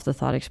stave off the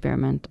thought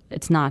experiment.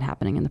 It's not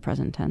happening in the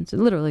present tense. It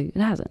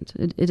hasn't.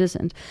 It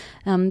isn't.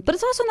 But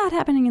it's also not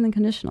happening in the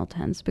conditional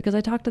tense because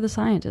I talked to the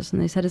scientists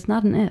and they said it's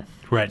not an if.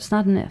 Right. It's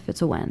not an if.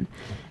 It's a when.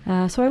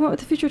 So I went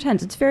with the future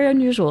tense. It's very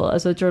unusual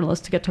as a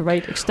journalist to get to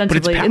write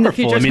extensively in the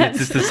future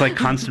tense. It's this like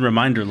constant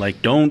reminder,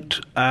 like don't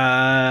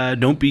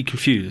be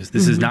confused.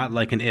 This is not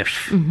like an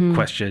if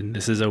question.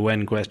 This is a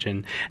when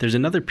question. There's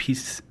another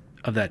piece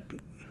of that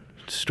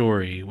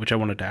story which I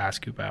wanted to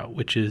ask you about,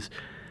 which is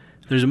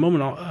there's a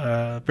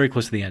moment very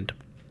close to the end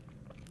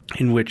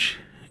in which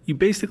you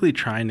basically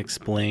try and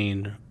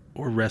explain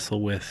or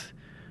wrestle with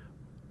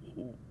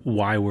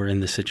why we're in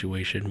the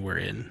situation we're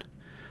in.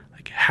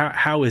 Like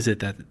how is it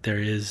that there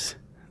is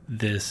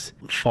this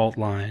fault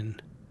line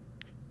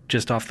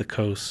just off the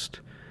coast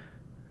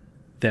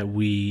that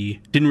we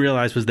didn't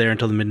realize was there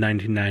until the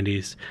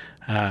mid-1990s,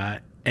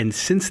 and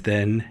since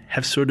then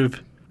have sort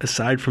of,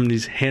 aside from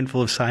these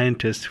handful of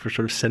scientists who are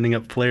sort of sending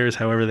up flares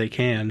however they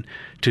can,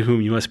 to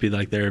whom you must be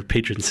like their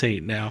patron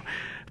saint now,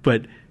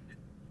 but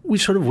we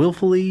sort of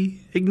willfully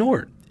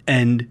ignore it.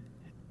 And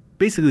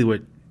basically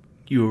what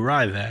you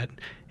arrive at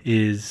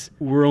is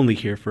we're only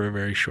here for a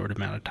very short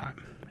amount of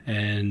time.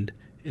 And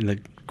in the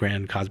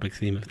grand cosmic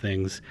theme of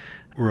things,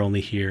 we're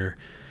only here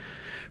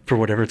for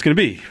whatever it's going to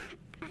be,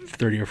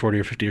 30 or 40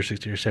 or 50 or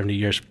 60 or 70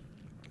 years.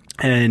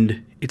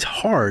 And it's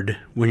hard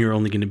when you're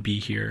only going to be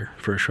here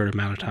for a short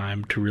amount of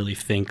time to really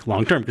think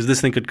long term, because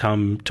this thing could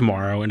come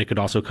tomorrow and it could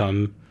also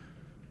come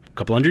a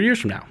couple hundred years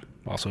from now,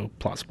 also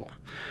plausible.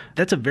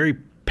 That's a very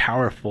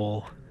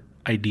powerful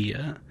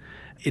idea.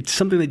 It's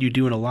something that you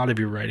do in a lot of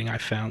your writing. I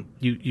found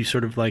you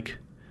sort of like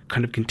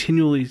kind of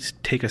continually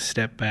take a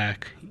step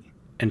back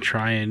and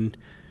try and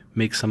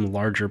make some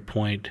larger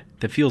point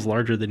that feels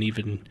larger than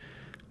even,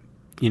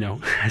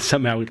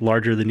 somehow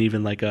larger than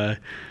even like a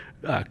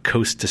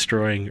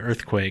coast-destroying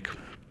earthquake,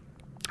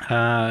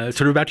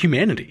 sort of about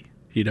humanity,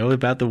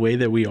 about the way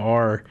that we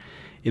are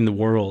in the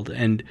world.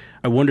 And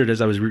I wondered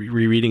as I was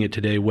rereading it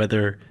today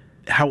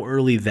how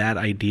early that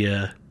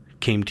idea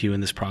came to you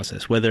in this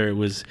process, whether it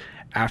was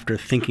after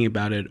thinking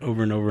about it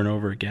over and over and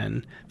over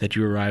again that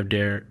you arrived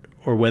there,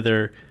 or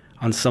whether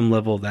on some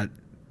level that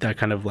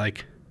kind of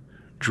like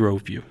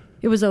drove you.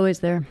 It was always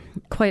there.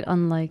 Quite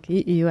unlike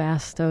you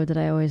asked, did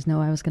I always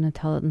know I was going to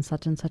tell it in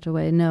such and such a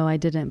way? No, I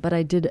didn't. But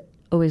I did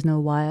always know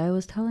why I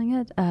was telling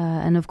it.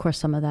 And of course,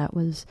 some of that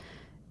was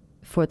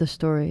for the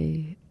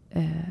story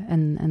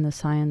and the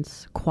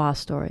science, qua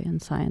story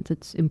and science.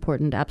 It's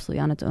important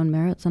absolutely on its own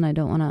merits, and I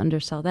don't want to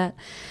undersell that.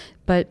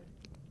 But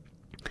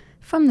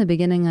from the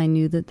beginning, I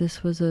knew that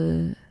this was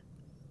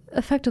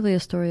effectively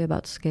a story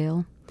about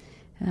scale,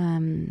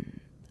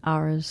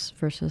 ours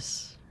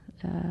versus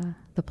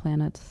the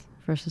planets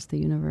versus the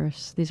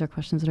universe. These are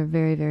questions that are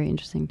very, very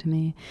interesting to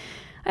me.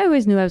 I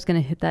always knew I was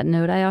going to hit that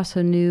note. I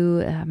also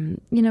knew,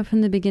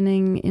 from the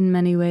beginning, in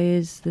many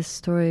ways, this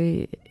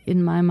story,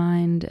 in my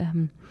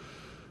mind,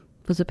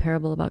 was a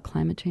parable about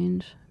climate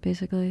change,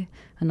 basically.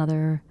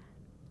 Another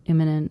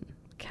imminent,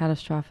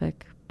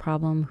 catastrophic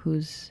problem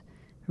whose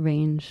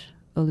range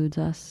eludes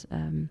us,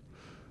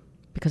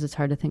 because it's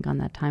hard to think on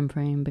that time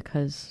frame,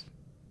 because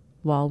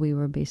while we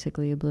were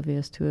basically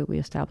oblivious to it, we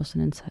established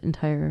an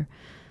entire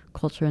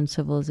culture and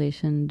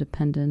civilization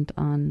dependent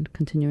on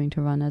continuing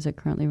to run as it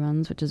currently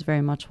runs, which is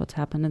very much what's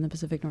happened in the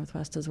Pacific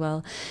Northwest as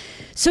well.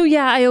 So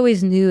yeah, I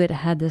always knew it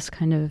had this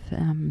kind of,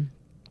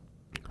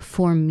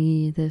 for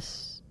me,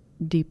 this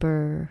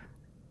deeper,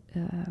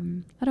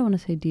 I don't want to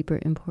say deeper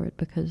import,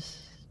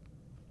 because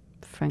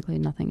frankly,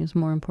 nothing is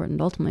more important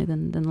ultimately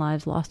than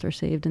lives lost or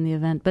saved in the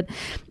event. But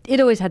it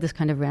always had this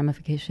kind of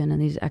ramification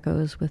and these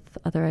echoes with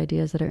other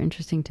ideas that are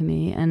interesting to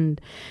me. And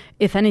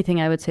if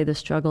anything, I would say the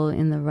struggle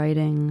in the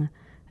writing,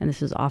 and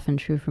this is often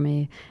true for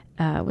me,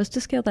 was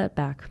to scale that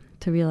back,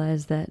 to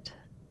realize that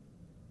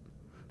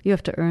you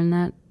have to earn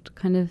that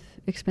kind of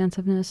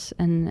expansiveness,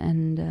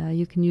 and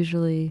you can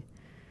usually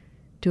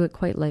do it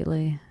quite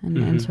lightly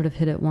and sort of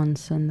hit it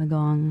once, and the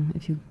gong,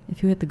 if you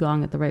hit the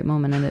gong at the right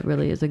moment, and it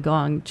really is a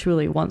gong,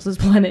 truly once is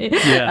plenty.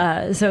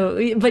 Yeah.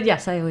 But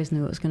yes, I always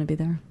knew it was going to be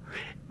there.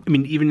 I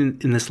mean, even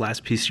in this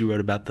last piece you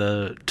wrote about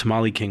the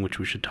Tamale King, which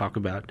we should talk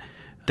about,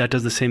 that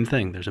does the same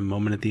thing. There's a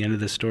moment at the end of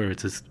this story.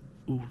 It's this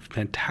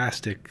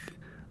fantastic,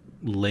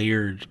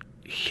 layered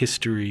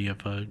history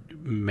of a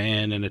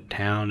man and a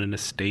town and a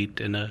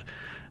state and a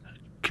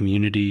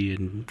community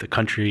and the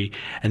country,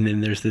 and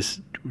then there's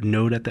this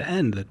note at the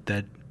end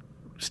that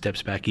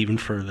steps back even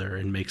further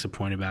and makes a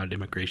point about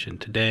immigration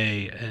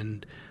today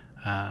and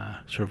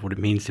sort of what it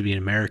means to be an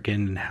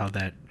American and how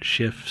that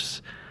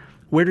shifts.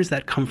 Where does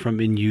that come from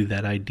in you,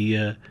 that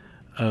idea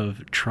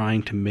of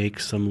trying to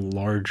make some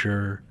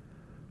larger,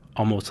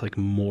 almost like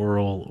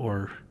moral,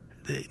 or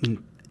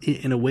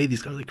in a way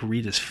these guys like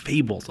read as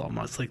fables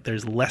almost, like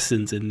there's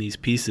lessons in these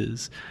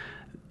pieces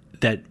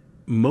that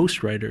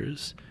most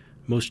writers,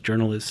 most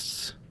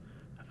journalists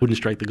wouldn't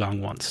strike the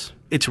gong once.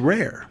 It's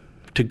rare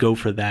to go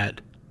for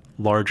that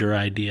larger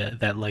idea,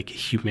 that like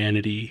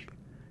humanity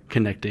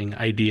connecting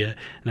idea,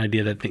 an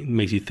idea that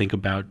makes you think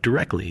about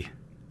directly,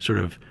 sort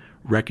of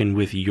reckon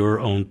with your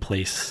own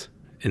place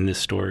in this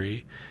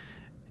story.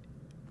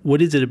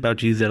 What is it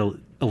about you that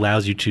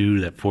allows you to,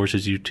 that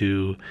forces you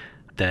to,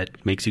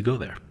 that makes you go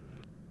there?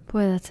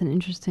 Boy, that's an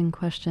interesting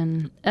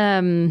question.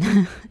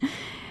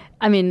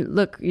 I mean,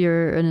 look,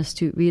 you're an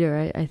astute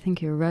reader. I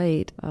think you're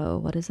right. Oh,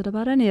 what is it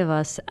about any of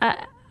us?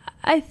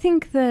 I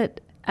think that,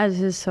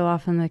 as is so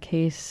often the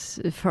case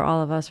for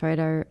all of us, right,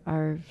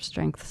 our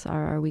strengths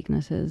are our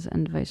weaknesses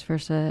and vice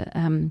versa.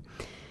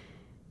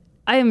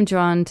 I am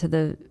drawn to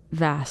the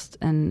vast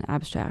and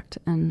abstract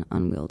and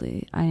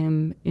unwieldy. I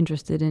am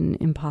interested in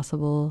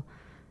impossible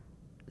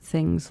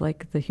things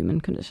like the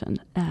human condition,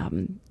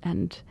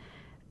 and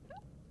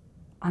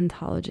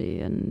ontology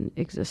and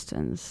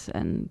existence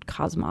and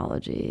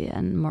cosmology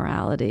and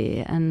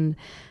morality, and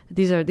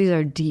these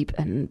are deep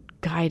and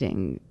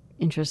guiding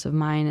interests of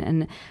mine,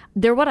 and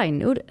they're what I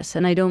notice.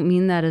 And I don't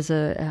mean that as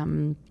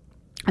I'm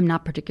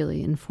not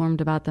particularly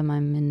informed about them.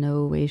 I'm in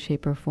no way,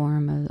 shape, or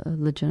form a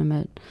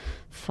legitimate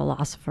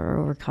philosopher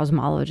or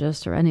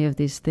cosmologist or any of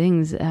these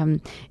things.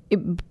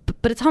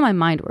 But it's how my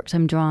mind works.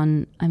 I'm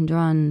drawn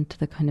to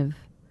the kind of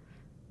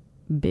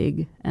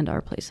big and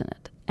our place in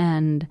it,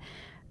 and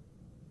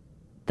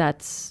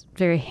that's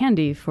very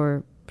handy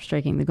for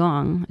striking the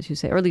gong, as you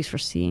say, or at least for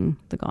seeing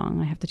the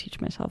gong. I have to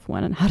teach myself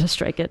when and how to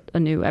strike it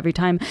anew every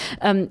time.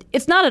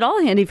 It's not at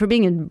all handy for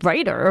being a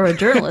writer or a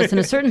journalist in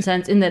a certain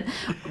sense, in that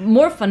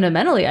more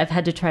fundamentally, I've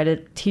had to try to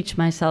teach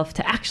myself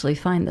to actually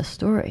find the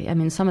story. I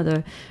mean, some of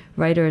the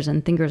writers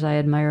and thinkers I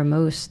admire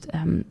most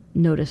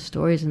notice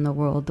stories in the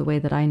world the way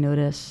that I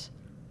notice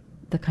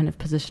the kind of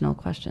positional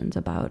questions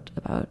about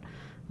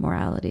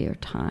morality or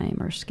time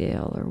or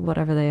scale or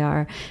whatever they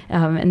are.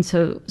 And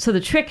so the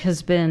trick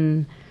has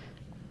been,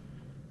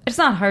 it's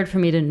not hard for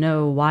me to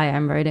know why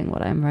I'm writing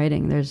what I'm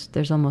writing.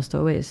 There's almost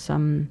always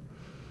some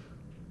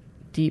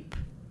deep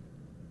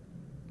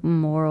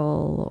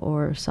moral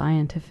or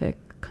scientific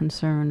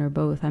concern, or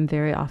both. I'm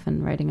very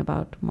often writing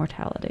about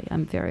mortality.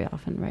 I'm very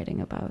often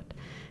writing about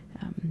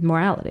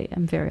morality.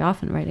 I'm very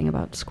often writing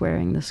about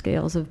squaring the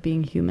scales of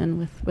being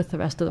human with the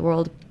rest of the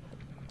world.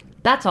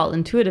 That's all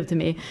intuitive to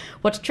me.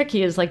 What's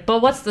tricky is like,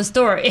 but what's the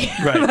story,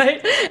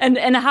 right?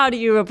 And how do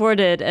you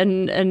report it,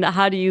 and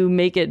how do you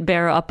make it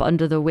bear up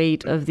under the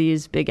weight of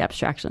these big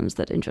abstractions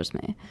that interest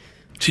me?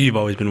 So you've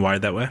always been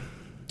wired that way?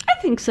 I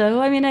think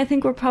so. I mean, I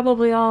think we're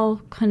probably all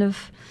kind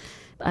of.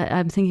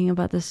 I'm thinking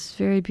about this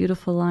very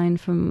beautiful line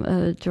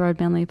from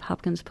Gerard Manley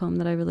Hopkins' poem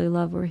that I really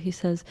love, where he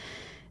says,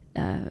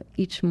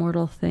 each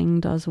mortal thing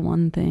does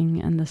one thing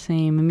and the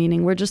same,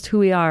 meaning we're just who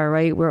we are,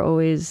 right? We're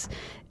always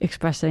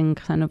expressing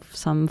kind of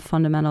some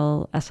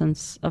fundamental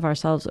essence of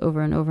ourselves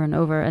over and over and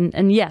over.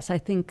 And yes, I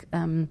think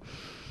I've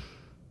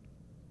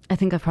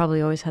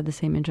probably always had the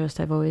same interest.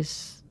 I've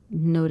always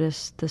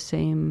noticed the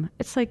same.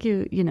 It's like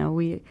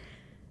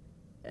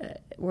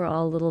we're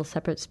all little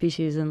separate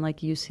species, and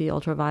like you see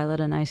ultraviolet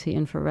and I see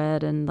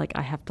infrared, and like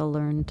I have to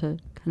learn to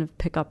kind of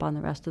pick up on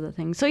the rest of the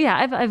things. So yeah,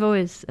 I've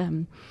always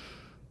been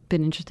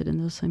interested in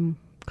those same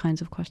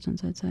kinds of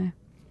questions, I'd say.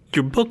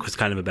 Your book was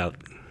kind of about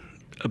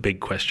a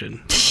big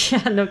question.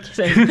 Yeah, no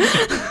kidding.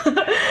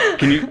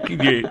 Can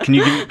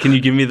you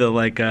give me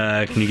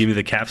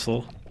the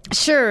capsule?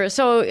 Sure.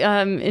 So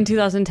in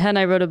 2010,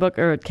 I wrote a book,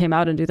 or it came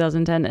out in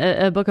 2010,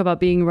 a book about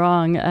being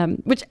wrong,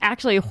 which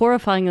actually,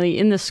 horrifyingly,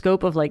 in the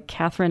scope of like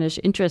Catherine-ish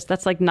interest,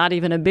 that's like not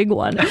even a big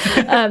one.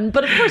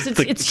 But of course,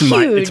 it's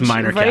huge. It's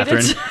minor, right?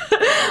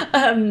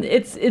 Catherine.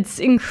 It's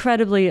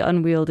incredibly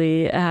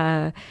unwieldy.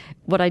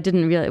 What I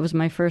didn't realize, it was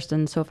my first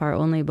and so far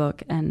only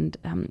book, and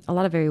a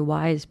lot of very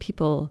wise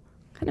people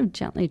kind of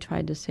gently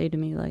tried to say to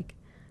me, like,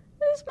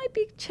 this might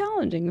be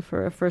challenging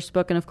for a first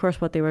book. And of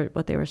course, what they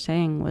were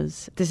saying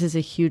was, this is a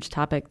huge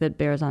topic that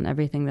bears on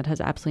everything, that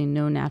has absolutely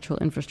no natural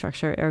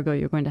infrastructure. Ergo,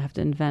 you're going to have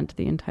to invent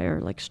the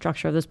entire like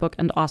structure of this book,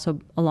 and also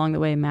along the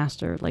way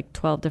master like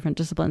 12 different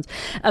disciplines.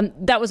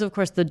 That was, of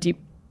course, the deep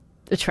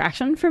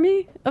attraction for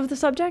me of the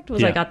subject,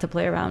 was I got to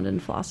play around in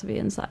philosophy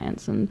and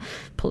science and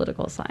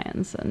political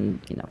science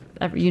and,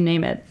 you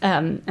name it.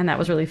 And that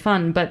was really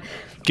fun. But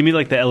give me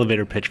like the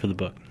elevator pitch for the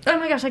book. Oh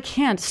my gosh, I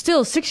can't.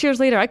 Still, 6 years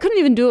later, I couldn't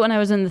even do it when I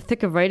was in the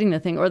thick of writing the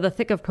thing or the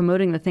thick of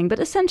promoting the thing. But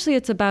essentially,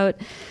 it's about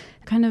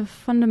kind of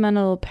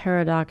fundamental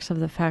paradox of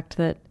the fact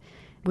that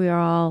we are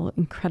all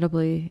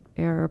incredibly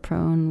error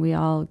prone. We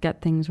all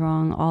get things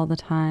wrong all the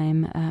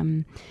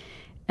time.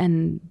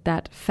 And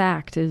that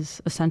fact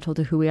is essential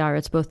to who we are.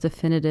 It's both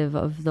definitive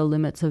of the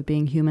limits of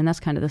being human. That's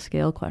kind of the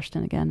scale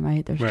question again,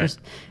 right? There's just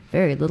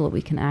very little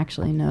we can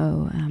actually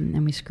know,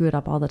 and we screw it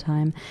up all the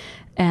time.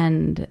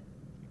 And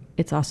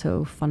it's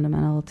also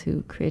fundamental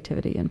to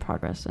creativity and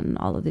progress and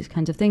all of these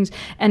kinds of things.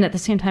 And at the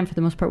same time, for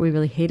the most part, we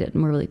really hate it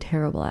and we're really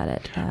terrible at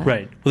it.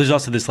 Right. Well, there's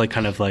also this like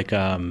kind of like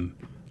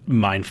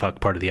mindfuck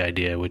part of the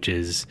idea, which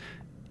is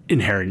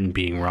inherent in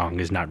being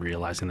wrong is not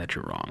realizing that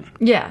you're wrong.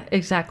 Yeah,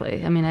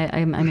 exactly. I mean,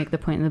 I make the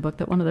point in the book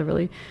that one of the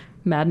really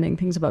maddening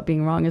things about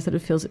being wrong is that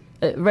it feels,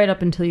 right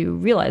up until you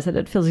realize that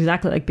it feels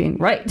exactly like being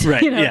right.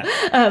 Right,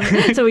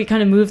 yeah. So we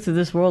kind of move through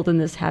this world in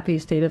this happy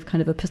state of kind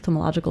of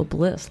epistemological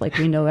bliss, like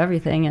we know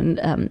everything, and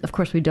of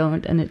course we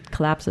don't, and it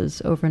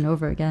collapses over and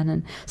over again,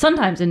 and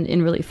sometimes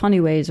in really funny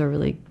ways or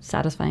really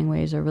satisfying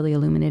ways or really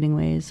illuminating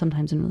ways,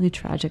 sometimes in really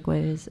tragic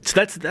ways.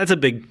 So that's a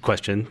big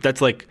question.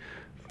 That's like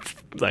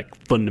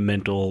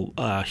fundamental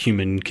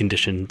human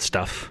condition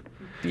stuff.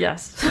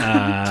 Yes, true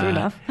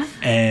enough.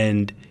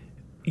 And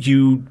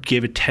you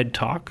gave a TED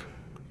Talk,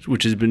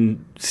 which has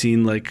been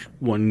seen like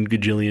 1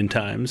 gajillion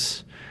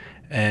times.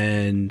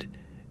 And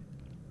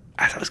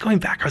as I was going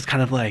back, I was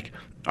kind of like,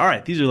 all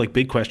right, these are like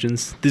big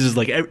questions. This is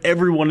like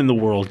everyone in the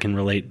world can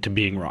relate to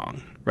being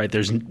wrong, right?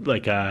 There's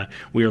like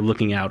we are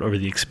looking out over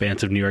the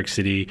expanse of New York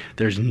City.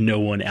 There's no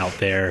one out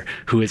there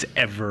who has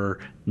ever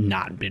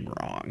not been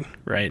wrong,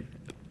 right?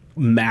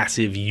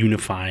 Massive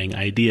unifying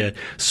idea,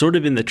 sort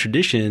of in the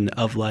tradition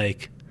of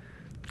like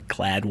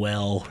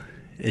Gladwell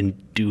and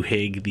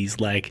Duhigg, these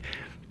like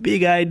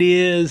big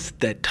ideas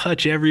that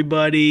touch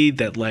everybody,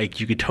 that like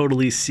you could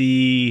totally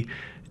see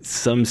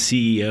some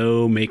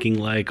CEO making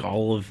like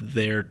all of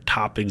their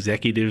top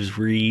executives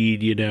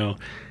read,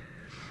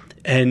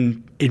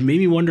 and it made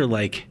me wonder,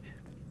 like,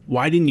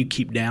 why didn't you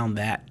keep down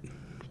that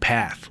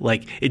path?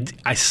 Like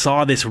I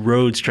saw this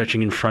road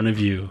stretching in front of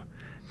you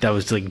that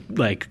was like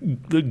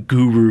the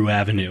Guru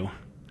Avenue,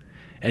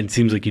 and it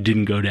seems like you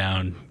didn't go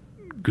down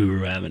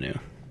Guru Avenue.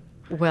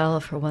 Well,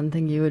 for one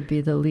thing, you would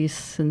be the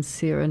least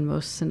sincere and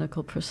most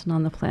cynical person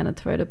on the planet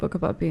to write a book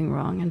about being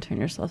wrong and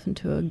turn yourself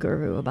into a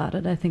guru about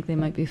it. I think they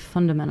might be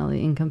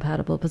fundamentally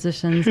incompatible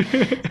positions.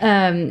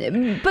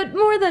 But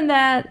more than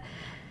that,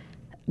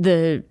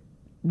 the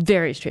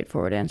very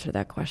straightforward answer to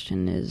that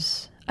question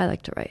is I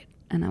like to write,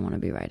 and I want to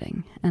be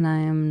writing. And I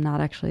am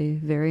not actually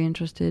very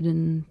interested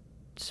in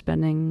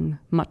spending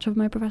much of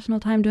my professional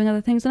time doing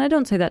other things. And I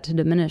don't say that to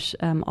diminish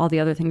all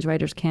the other things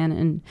writers can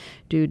and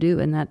do,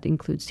 and that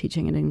includes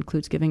teaching, and it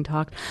includes giving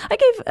talks.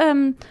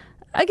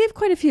 I gave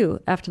quite a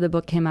few after the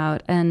book came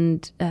out,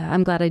 and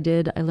I'm glad I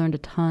did. I learned a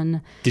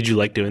ton. Did you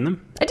like doing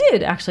them? I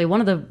did, actually.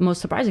 One of the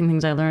most surprising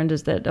things I learned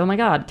is that, oh my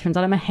God, turns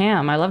out I'm a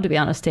ham. I love to be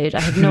on a stage.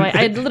 I had no I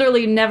had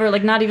literally never,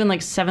 like not even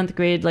like 7th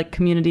grade, like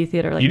community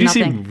theater, like you do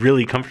nothing. Seem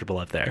really comfortable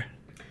up there.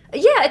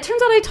 Yeah, it turns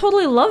out I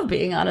totally love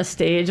being on a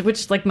stage,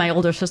 which like my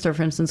older sister,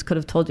 for instance, could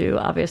have told you,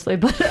 obviously.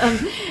 But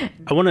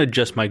I want to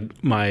adjust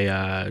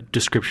my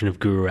description of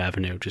Guru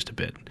Avenue just a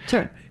bit.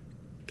 Sure.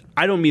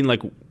 I don't mean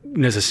like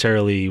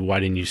necessarily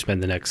why didn't you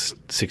spend the next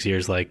 6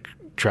 years like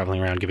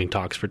traveling around giving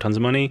talks for tons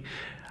of money.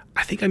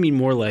 I think I mean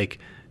more like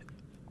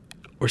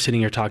we're sitting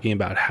here talking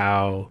about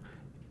how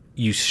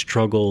you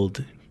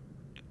struggled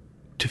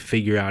to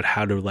figure out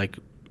how to like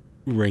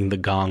ring the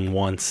gong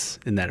once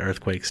in that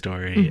earthquake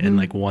story and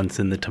like once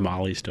in the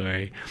tamale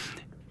story.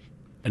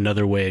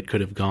 Another way it could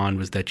have gone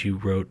was that you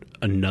wrote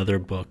another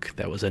book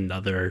that was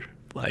another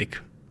like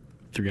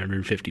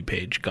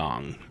 350-page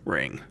gong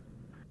ring.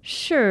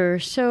 Sure.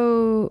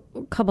 So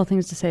a couple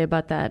things to say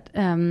about that.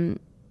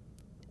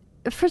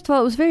 First of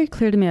all, it was very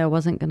clear to me I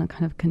wasn't going to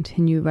kind of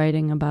continue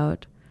writing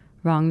about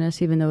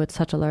wrongness, even though it's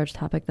such a large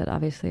topic that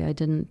obviously I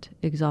didn't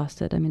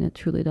exhaust it. I mean, it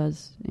truly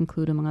does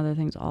include, among other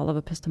things, all of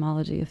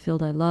epistemology, a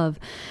field I love.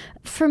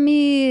 For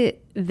me,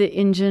 the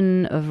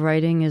engine of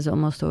writing is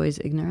almost always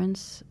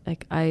ignorance.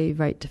 Like, I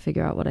write to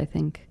figure out what I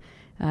think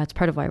It's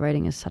part of why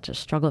writing is such a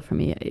struggle for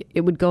me.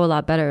 It would go a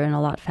lot better and a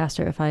lot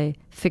faster if I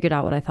figured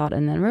out what I thought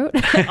and then wrote.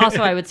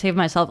 Also, I would save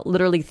myself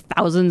literally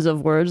thousands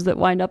of words that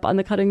wind up on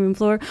the cutting room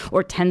floor,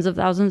 or tens of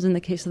thousands in the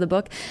case of the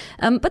book.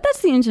 But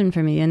that's the engine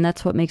for me, and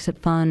that's what makes it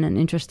fun and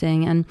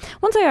interesting. And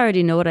once I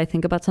already know what I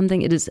think about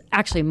something, it is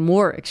actually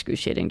more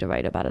excruciating to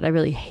write about it.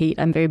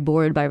 I'm very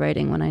bored by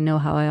writing when I know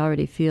how I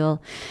already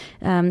feel.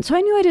 So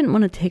I knew I didn't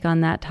want to take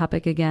on that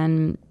topic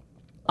again.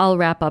 I'll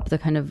wrap up the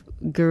kind of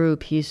guru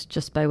piece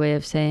just by way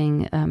of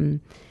saying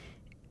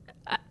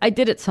I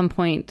did at some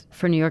point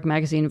for New York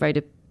Magazine write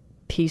a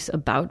piece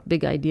about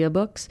big idea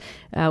books,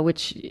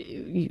 which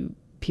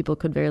people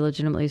could very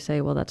legitimately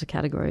say, well, that's a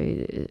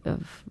category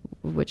of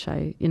which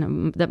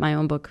that my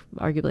own book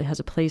arguably has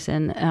a place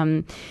in.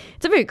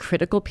 It's a very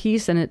critical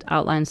piece, and it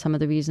outlines some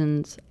of the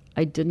reasons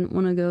I didn't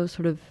want to go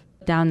sort of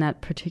down that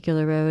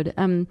particular road.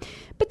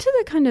 But to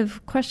the kind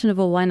of question of,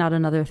 well, why not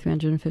another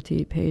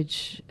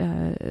 350-page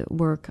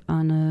work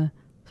on a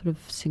sort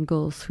of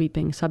single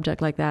sweeping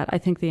subject like that? I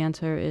think the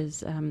answer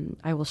is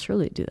I will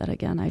surely do that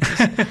again.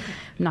 I'm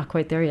not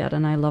quite there yet,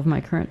 and I love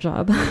my current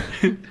job.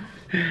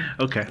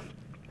 Okay.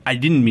 I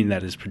didn't mean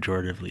that as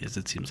pejoratively as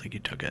it seems like you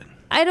took it.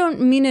 I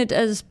don't mean it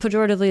as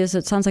pejoratively as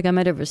it sounds like I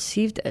might have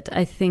received it.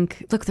 I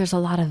think, look, there's a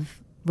lot of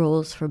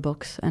roles for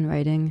books and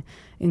writing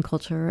in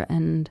culture,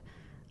 and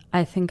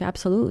I think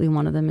absolutely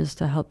one of them is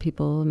to help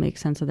people make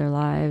sense of their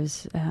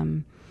lives.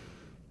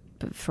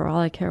 But for all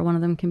I care, one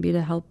of them can be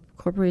to help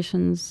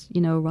corporations,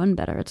 run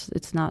better.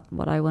 It's not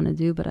what I want to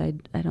do, but I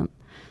don't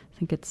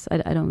think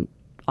I don't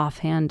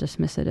offhand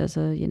dismiss it as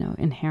a,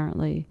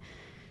 inherently,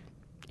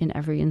 in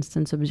every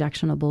instance,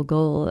 objectionable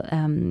goal.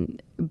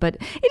 But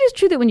it is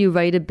true that when you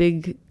write a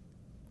big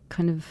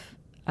kind of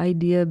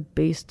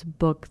idea-based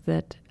book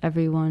that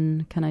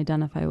everyone can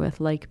identify with,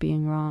 like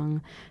Being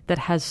Wrong, that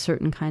has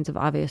certain kinds of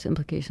obvious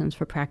implications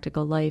for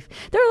practical life,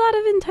 there are a lot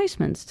of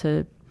enticements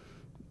to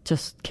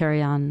just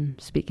carry on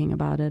speaking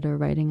about it or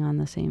writing on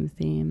the same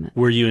theme.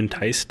 Were you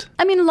enticed?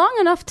 I mean, long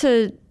enough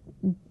to,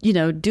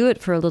 do it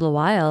for a little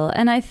while.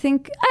 And I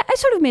think I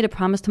sort of made a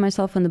promise to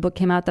myself when the book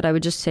came out that I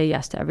would just say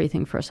yes to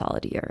everything for a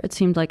solid year. It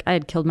seemed like I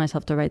had killed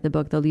myself to write the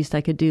book. The least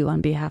I could do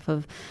on behalf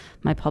of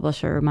my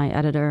publisher, my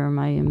editor,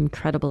 my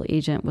incredible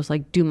agent was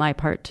like, do my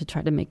part to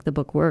try to make the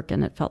book work.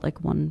 And it felt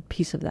like one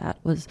piece of that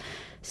was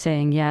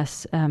saying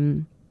yes.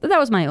 But that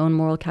was my own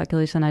moral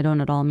calculation. I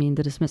don't at all mean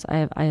to dismiss.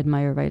 I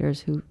admire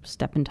writers who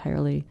step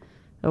entirely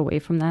away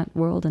from that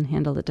world and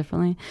handle it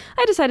differently.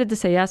 I decided to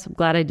say yes. I'm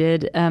glad I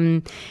did.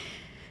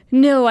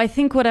 No, I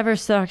think whatever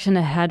seduction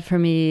it had for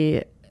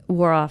me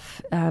wore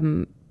off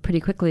pretty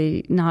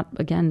quickly, not,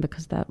 again,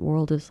 because that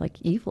world is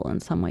like evil in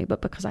some way,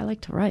 but because I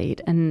like to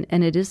write. And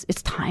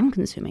it's time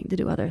consuming to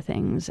do other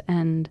things.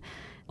 And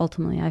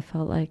ultimately I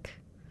felt like,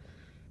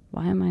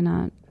 why am I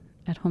not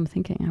at home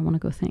thinking? I want to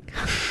go think.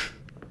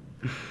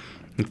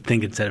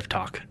 Think instead of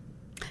talk.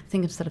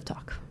 Think instead of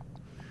talk.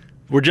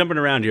 We're jumping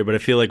around here, but I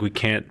feel like we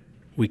can't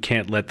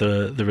let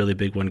the really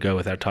big one go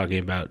without talking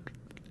about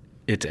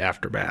its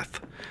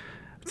aftermath.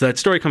 So that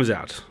story comes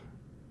out.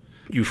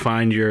 You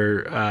find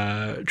your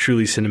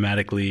truly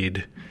cinematic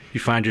lead. You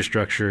find your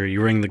structure.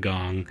 You ring the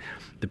gong.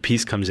 The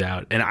piece comes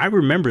out. And I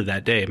remember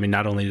that day. I mean,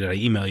 not only did I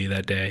email you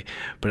that day,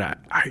 but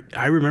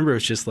I remember it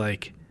was just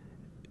like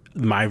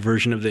my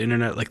version of the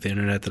internet, like the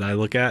internet that I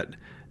look at,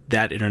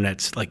 that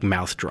internet's like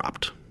mouth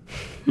dropped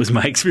was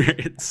my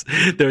experience.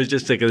 There was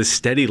just like a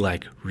steady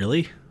like,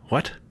 really?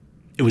 What?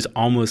 It was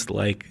almost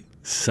like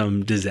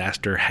some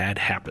disaster had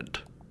happened.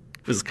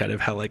 Was kind of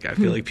how like I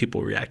feel like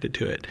people reacted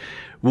to it.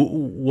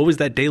 What was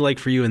that day like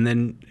for you? And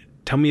then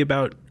tell me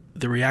about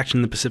the reaction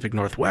in the Pacific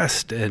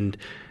Northwest, and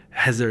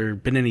has there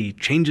been any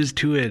changes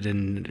to it?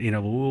 And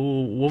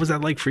what was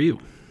that like for you?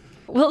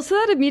 Well, so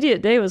that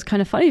immediate day was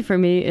kind of funny for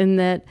me in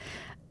that,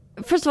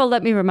 first of all,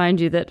 let me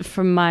remind you that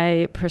from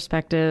my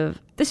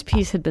perspective, this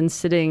piece had been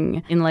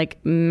sitting in like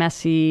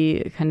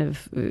messy kind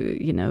of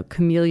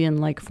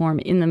chameleon-like form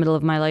in the middle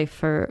of my life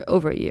for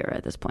over a year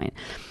at this point.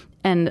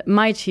 And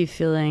my chief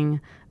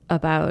feeling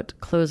about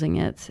closing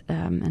it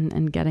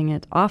and getting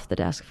it off the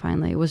desk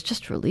finally was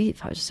just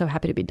relief. I was just so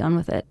happy to be done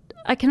with it.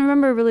 I can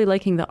remember really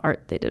liking the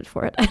art they did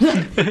for it.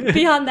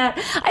 Beyond that,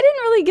 I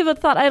didn't really give a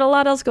thought. I had a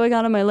lot else going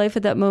on in my life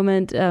at that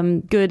moment,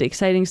 good,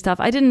 exciting stuff.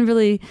 I didn't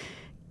really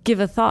give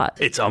a thought.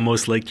 It's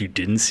almost like you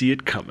didn't see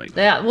it coming.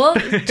 Yeah, well,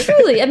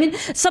 truly. I mean,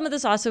 some of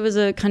this also is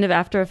a kind of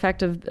after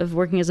effect of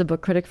working as a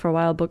book critic for a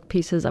while. Book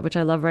pieces, which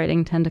I love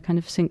writing, tend to kind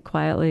of sink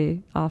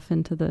quietly off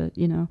into the,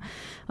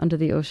 under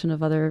the ocean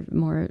of other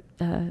more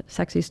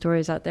sexy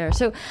stories out there.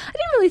 So I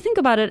didn't really think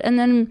about it. And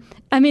then,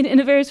 I mean, in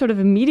a very sort of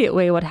immediate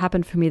way, what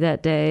happened for me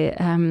that day,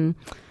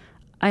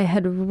 I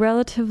had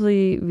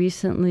relatively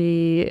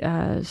recently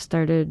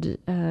started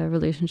a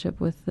relationship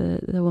with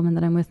the woman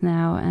that I'm with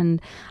now,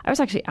 and I was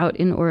actually out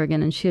in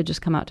Oregon, and she had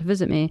just come out to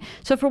visit me.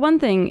 So for one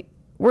thing,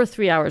 we're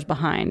 3 hours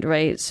behind,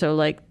 right? So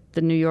like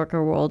the New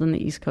Yorker world and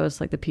the East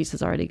Coast, like the piece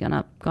has already gone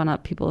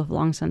up. People have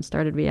long since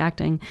started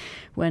reacting.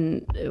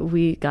 When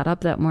we got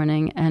up that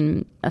morning,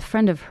 and a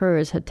friend of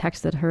hers had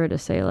texted her to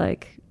say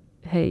like,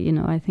 hey,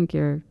 I think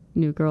you're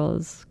new girl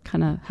is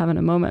kind of having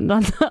a moment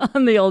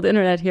on the old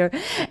internet here.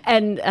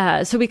 And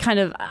so we kind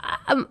of,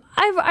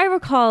 I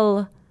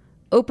recall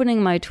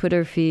opening my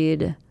Twitter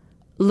feed,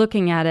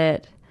 looking at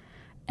it,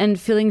 and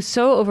feeling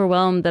so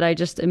overwhelmed that I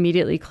just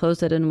immediately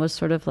closed it and was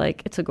sort of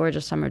like, it's a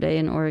gorgeous summer day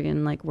in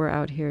Oregon. Like, we're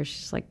out here.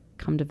 She's like,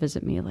 come to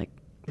visit me. Like,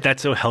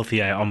 That's so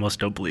healthy, I almost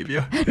don't believe you.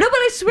 no, but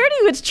I swear to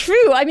you, it's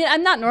true. I mean,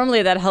 I'm not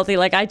normally that healthy.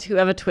 Like, I too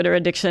have a Twitter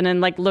addiction,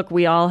 and like, look,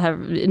 we all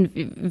have in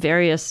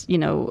various,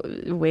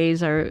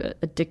 ways are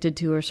addicted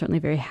to, or certainly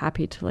very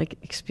happy to like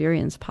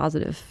experience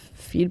positive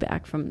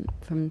feedback from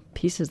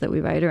pieces that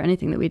we write or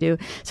anything that we do.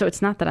 So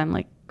it's not that I'm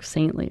like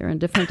saintly or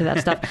indifferent to that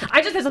stuff.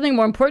 I just had something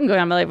more important going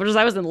on in my life, which is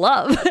I was in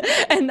love,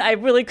 and I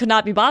really could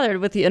not be bothered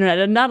with the internet.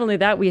 And not only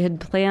that, we had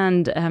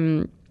planned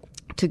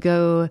to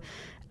go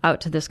out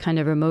to this kind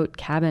of remote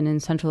cabin in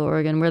Central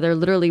Oregon where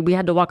we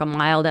had to walk a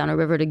mile down a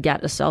river to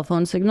get a cell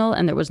phone signal,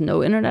 and there was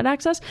no internet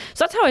access.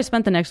 So that's how I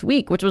spent the next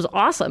week, which was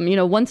awesome.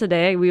 Once a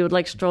day we would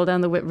like stroll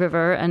down the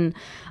river. And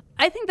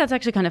I think that's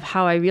actually kind of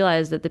how I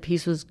realized that the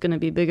piece was going to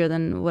be bigger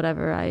than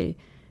whatever I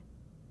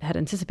had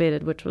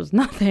anticipated, which was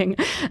nothing,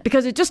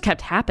 because it just kept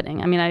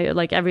happening. I mean, I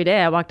like every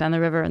day I walked down the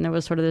river and there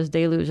was sort of this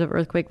deluge of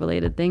earthquake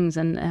related things.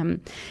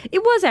 And it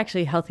was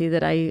actually healthy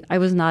that I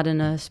was not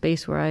in a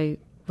space where I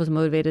was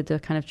motivated to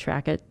kind of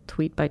track it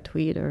tweet by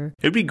tweet. Or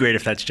it'd be great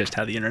if that's just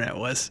how the internet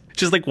was,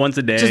 just like once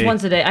a day. Just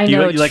once a day. I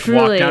know. You like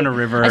truly, walk down a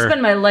river. I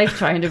spend my life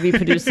trying to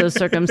reproduce those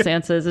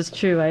circumstances. It's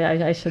true.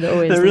 I should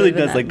always. That really live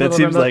in does. Like that little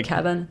seems remote like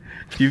cabin.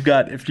 If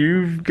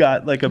you've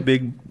got like a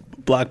big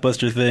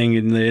blockbuster thing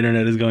and the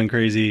internet is going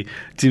crazy,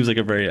 it seems like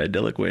a very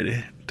idyllic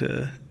way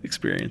to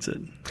experience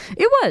it.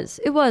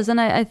 It was,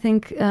 and I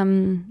think.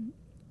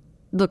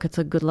 Look, it's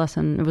a good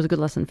lesson. It was a good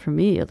lesson for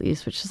me, at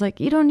least, which is like,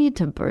 you don't need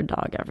to bird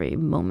dog every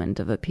moment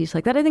of a piece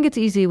like that. I think it's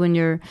easy when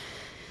you're,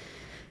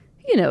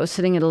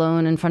 sitting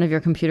alone in front of your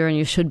computer and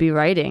you should be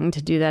writing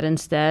to do that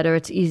instead. Or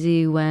it's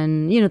easy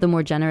when, the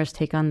more generous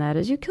take on that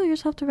is you kill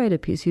yourself to write a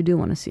piece. You do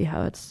want to see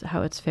how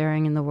it's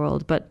faring in the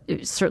world. But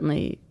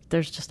certainly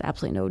there's just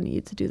absolutely no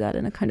need to do that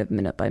in a kind of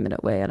minute by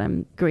minute way. And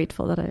I'm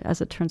grateful that as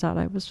it turns out,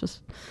 I was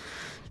just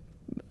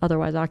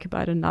otherwise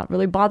occupied and not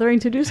really bothering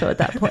to do so at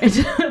that point.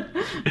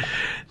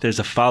 There's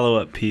a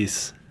follow-up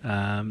piece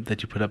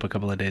that you put up a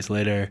couple of days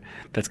later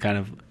that's kind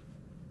of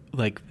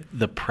like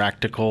the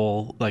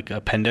practical like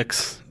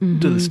appendix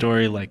to the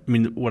story. Like, I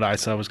mean, what I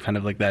saw was kind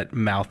of like that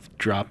mouth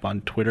drop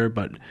on Twitter,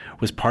 but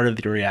was part of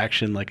the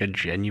reaction like a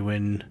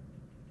genuine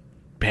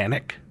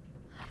panic?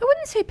 I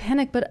wouldn't say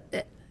panic,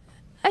 but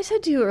I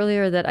said to you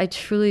earlier that I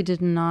truly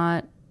did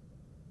not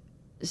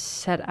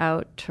set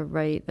out to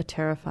write a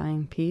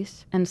terrifying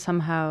piece, and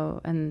somehow,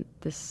 and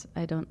this,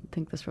 I don't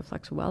think this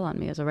reflects well on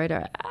me as a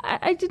writer,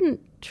 I didn't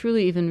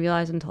truly even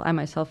realize until I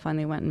myself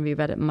finally went and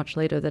reread it much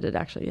later that it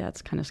actually,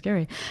 it's kind of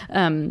scary.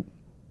 I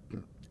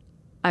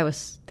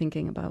was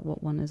thinking about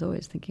what one is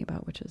always thinking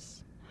about, which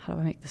is how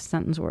do I make this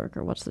sentence work,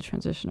 or what's the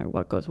transition, or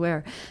what goes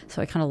where.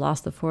 So I kind of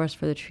lost the forest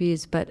for the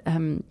trees. But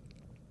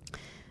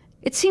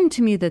it seemed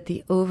to me that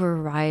the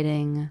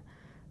overriding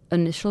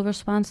initial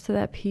response to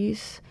that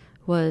piece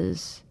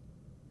was,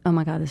 oh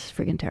my God, this is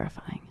freaking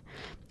terrifying.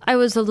 I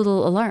was a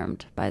little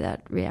alarmed by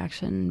that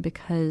reaction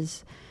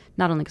because,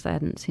 not only because I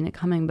hadn't seen it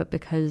coming, but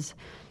because,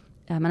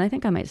 and I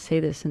think I might say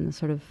this in the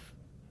sort of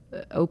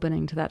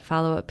opening to that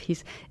follow-up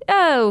piece,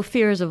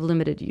 fears of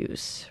limited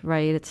use,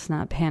 right? It's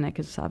not panic.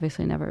 It's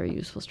obviously never a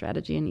useful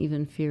strategy, and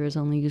even fear is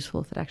only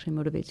useful if it actually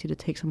motivates you to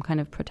take some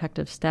kind of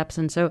protective steps.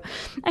 And so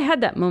I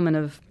had that moment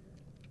of,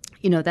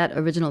 that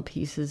original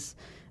piece is,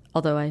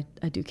 although I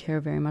do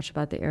care very much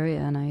about the area,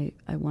 and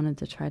I wanted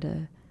to try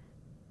to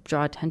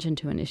draw attention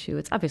to an issue.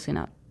 It's obviously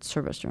not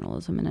service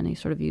journalism in any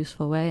sort of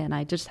useful way. And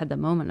I just had the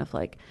moment of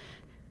like,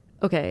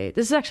 okay,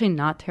 this is actually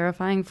not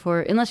terrifying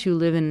unless you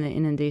live in an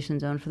inundation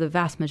zone. For the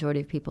vast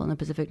majority of people in the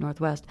Pacific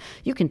Northwest,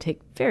 you can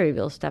take very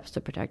real steps to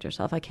protect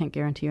yourself. I can't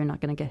guarantee you're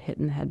not going to get hit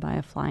in the head by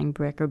a flying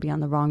brick or be on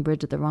the wrong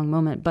bridge at the wrong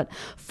moment. But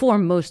for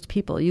most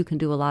people, you can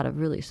do a lot of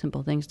really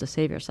simple things to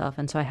save yourself.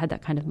 And so I had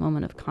that kind of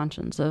moment of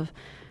conscience of,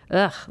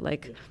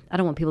 like, I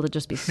don't want people to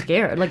just be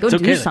scared. Like, go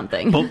do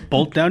something.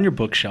 Bolt down your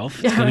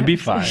bookshelf. It's going to be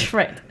fine.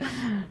 Right.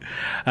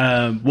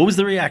 What was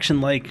the reaction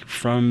like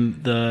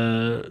from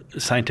the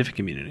scientific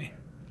community?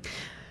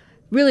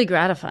 Really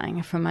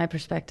gratifying from my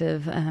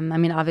perspective. I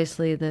mean,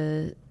 obviously,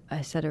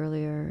 I said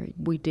earlier,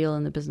 we deal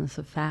in the business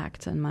of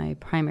facts, and my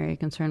primary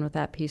concern with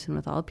that piece and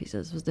with all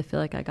pieces was to feel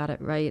like I got it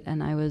right.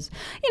 And I was,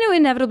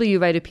 inevitably you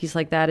write a piece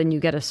like that and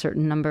you get a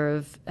certain number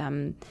of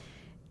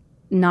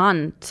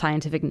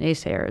non-scientific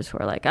naysayers who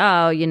are like,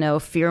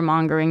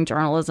 fear-mongering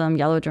journalism,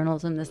 yellow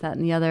journalism, this, that,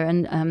 and the other.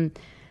 And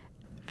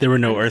there were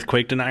no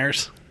earthquake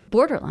deniers?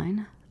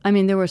 Borderline. I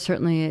mean, there were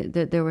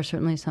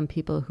certainly some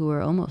people who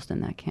were almost in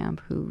that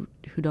camp who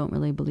don't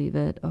really believe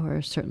it,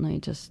 or certainly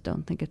just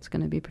don't think it's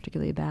going to be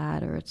particularly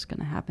bad, or it's going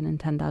to happen in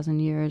 10,000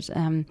 years.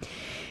 And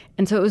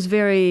so it was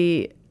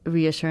very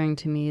reassuring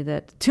to me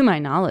that, to my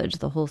knowledge,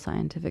 the whole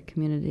scientific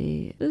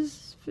community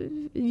is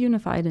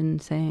unified in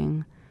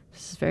saying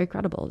this is very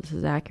credible. This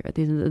is accurate.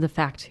 These are the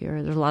facts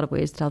here. There's a lot of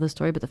ways to tell this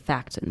story, but the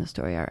facts in the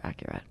story are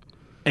accurate.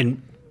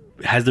 And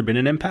has there been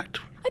an impact?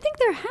 I think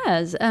there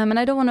has. And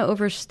I don't want to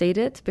overstate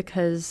it,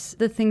 because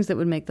the things that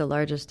would make the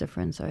largest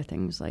difference are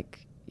things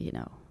like,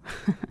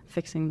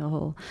 fixing the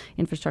whole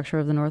infrastructure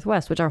of the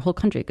Northwest, which our whole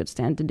country could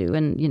stand to do.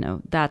 And,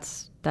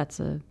 that's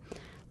a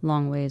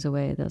long ways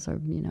away. Those are,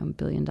 $1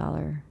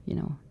 billion,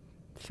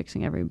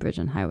 fixing every bridge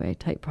and highway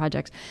type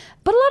projects.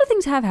 But a lot of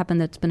things have happened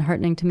that's been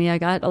heartening to me. I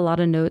got a lot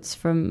of notes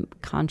from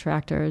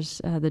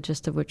contractors, the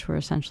gist of which were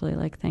essentially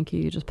like, thank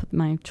you, you just put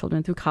my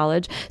children through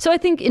college. So I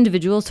think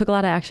individuals took a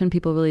lot of action.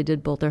 People really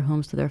did bolt their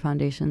homes to their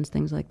foundations,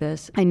 things like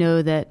this. I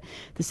know that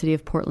the city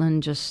of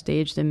Portland just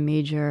staged a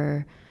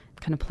major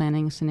kind of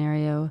planning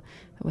scenario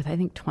with, I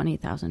think,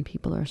 20,000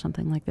 people or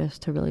something like this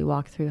to really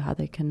walk through how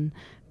they can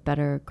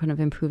better kind of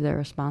improve their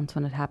response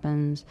when it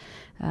happens.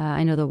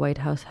 I know the White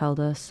House held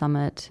a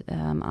summit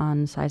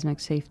on seismic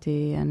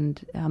safety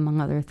and,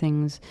 among other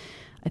things,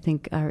 I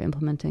think are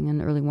implementing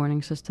an early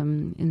warning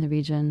system in the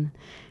region.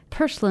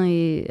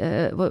 Personally,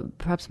 what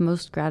perhaps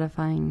most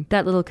gratifying,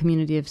 that little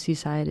community of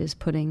Seaside is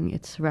putting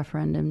its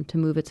referendum to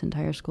move its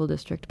entire school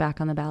district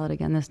back on the ballot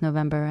again this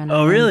November. And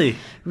really?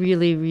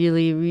 Really,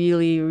 really,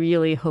 really,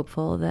 really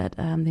hopeful that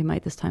they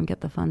might this time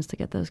get the funds to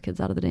get those kids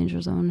out of the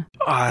danger zone.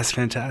 Oh, that's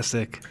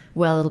fantastic.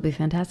 Well, it'll be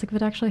fantastic if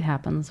it actually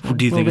happens.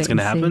 Do you think it's going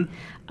to happen?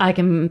 I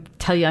can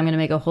tell you I'm going to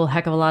make a whole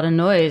heck of a lot of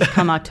noise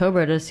come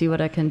October to see what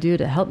I can do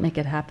to help make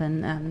it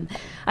happen.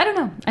 I don't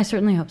know. I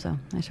certainly hope so.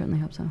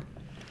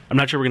 I'm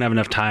not sure we're going to have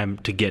enough time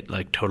to get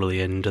totally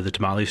into the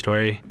Tamale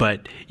story,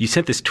 but you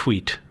sent this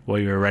tweet while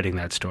you were writing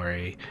that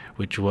story,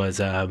 which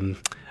was a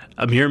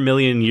mere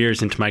million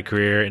years into my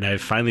career, and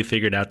I've finally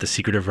figured out the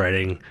secret of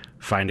writing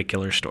Find a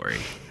Killer Story.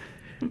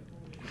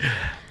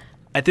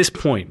 At this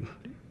point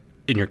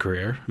in your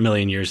career, a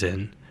million years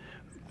in,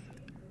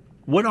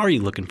 what are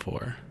you looking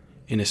for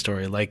in a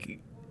story?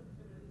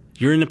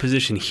 You're in a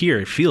position here,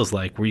 it feels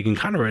like, where you can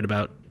kind of write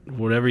about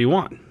whatever you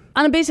want.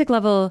 On a basic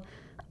level,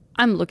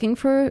 I'm looking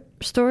for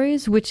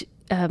stories, which,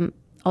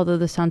 although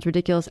this sounds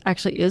ridiculous,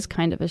 actually is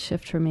kind of a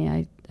shift for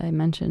me. I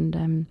mentioned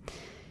I'm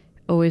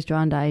always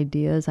drawn to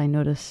ideas. I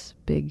notice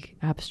big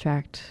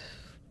abstract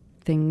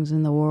things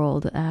in the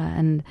world.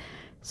 And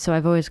so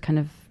I've always kind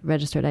of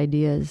registered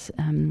ideas.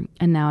 And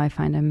now I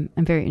find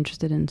I'm very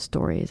interested in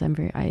stories.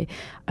 I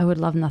would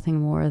love nothing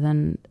more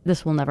than,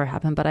 this will never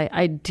happen, but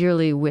I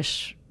dearly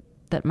wish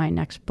that my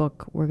next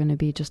book were going to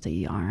be just a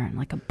yarn,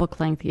 like a book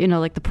length,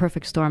 like The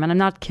Perfect Storm. And I'm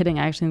not kidding.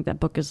 I actually think that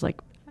book is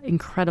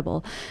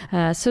incredible.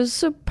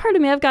 So part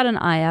of me, I've got an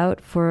eye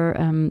out for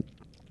a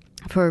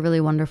really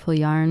wonderful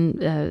yarn.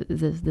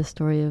 The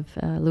story of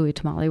Louis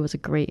Tamale was a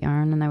great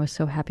yarn, and I was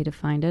so happy to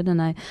find it.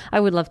 And I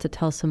would love to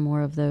tell some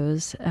more of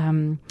those.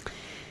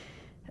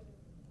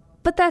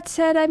 But that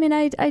said,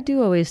 I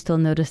do always still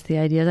notice the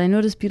ideas. I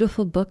notice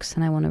beautiful books,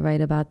 and I want to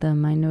write about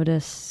them. I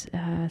notice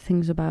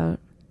things about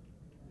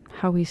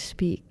how we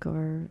speak,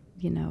 or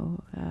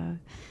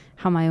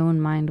how my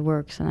own mind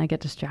works, and I get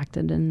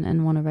distracted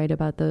and want to write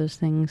about those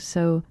things.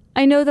 So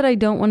I know that I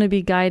don't want to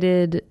be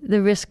guided.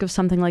 The risk of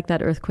something like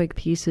that earthquake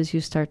piece is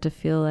you start to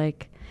feel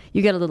like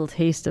you get a little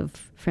taste of,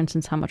 for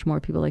instance, how much more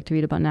people like to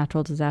read about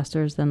natural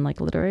disasters than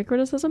literary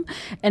criticism,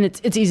 and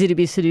it's easy to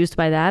be seduced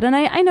by that. And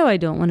I know I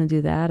don't want to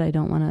do that. I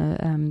don't want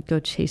to go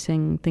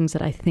chasing things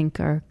that I think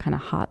are kind of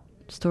hot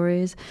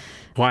stories.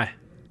 Why?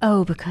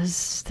 Oh,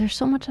 because there's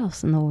so much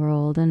else in the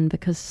world, and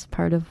because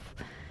part of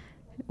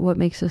what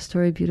makes a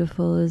story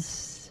beautiful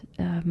is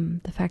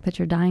the fact that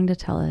you're dying to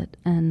tell it.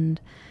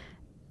 And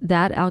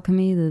that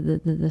alchemy,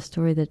 the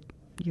story that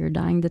you're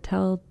dying to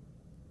tell,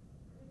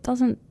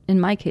 doesn't,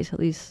 in my case at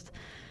least,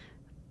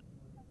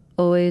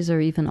 always or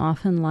even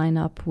often line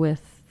up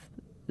with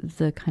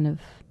the kind of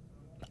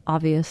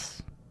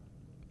obvious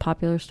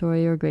popular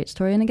story or great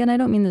story. And again, I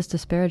don't mean this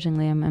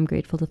disparagingly. I'm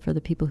grateful for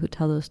the people who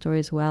tell those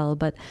stories well,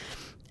 but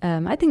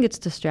I think it's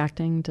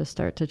distracting to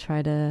start to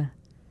try to...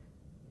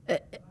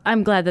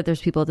 I'm glad that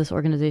there's people at this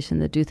organization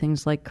that do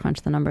things like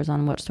crunch the numbers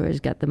on what stories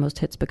get the most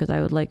hits, because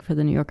I would like for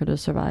the New Yorker to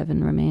survive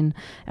and remain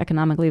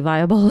economically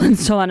viable and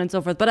so on and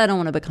so forth. But I don't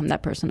want to become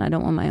that person. I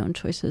don't want my own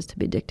choices to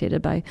be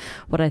dictated by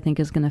what I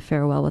think is going to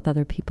fare well with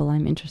other people.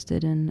 I'm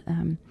interested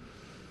in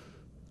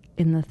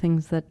the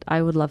things that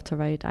I would love to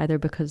write, either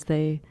because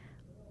they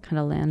kind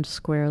of land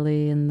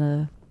squarely in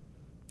the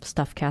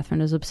stuff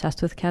Catherine is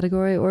obsessed with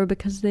category, or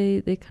because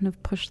they kind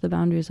of push the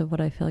boundaries of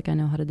what I feel like I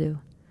know how to do.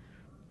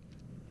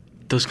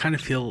 Those kind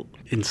of feel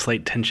in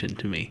slight tension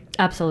to me.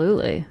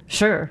 Absolutely.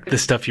 Sure. The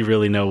stuff you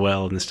really know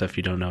well and the stuff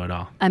you don't know at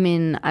all.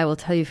 I will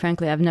tell you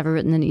frankly, I've never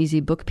written an easy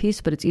book piece,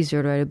 but it's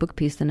easier to write a book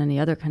piece than any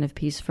other kind of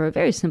piece for a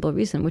very simple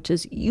reason, which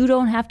is you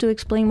don't have to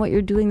explain what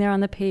you're doing there on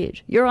the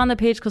page. You're on the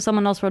page because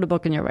someone else wrote a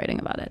book and you're writing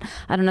about it.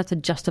 I don't have to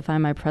justify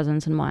my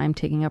presence and why I'm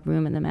taking up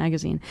room in the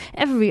magazine.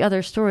 Every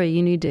other story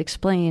you need to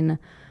explain,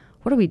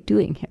 what are we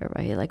doing here,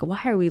 right?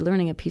 Why are we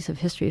learning a piece of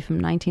history from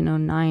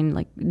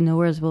 1909,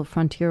 Nowheresville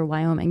Frontier,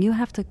 Wyoming? You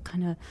have to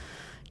kind of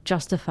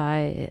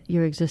justify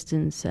your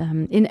existence.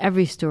 In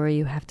every story,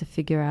 you have to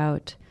figure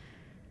out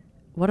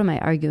what am I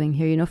arguing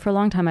here? You know, for a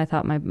long time, I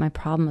thought my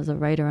problem as a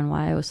writer and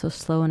why I was so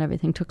slow and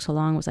everything took so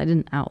long was I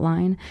didn't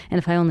outline. And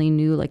if I only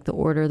knew like the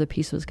order the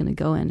piece was going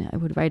to go in, I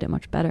would write it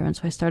much better. And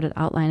so I started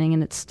outlining,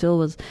 and it still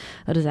was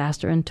a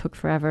disaster and took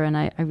forever. And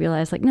I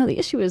realized, like, no, the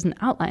issue isn't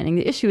outlining.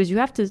 The issue is you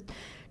have to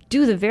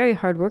do the very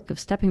hard work of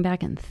stepping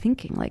back and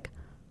thinking, like,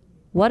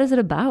 what is it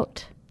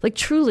about? Like,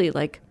 truly,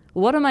 like,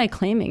 what am I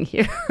claiming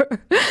here?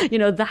 You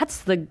know,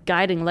 that's the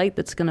guiding light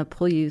that's going to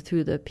pull you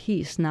through the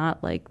piece,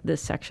 not like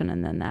this section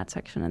and then that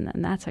section and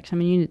then that section. I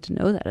mean, you need to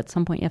know that at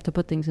some point you have to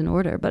put things in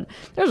order, but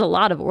there's a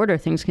lot of order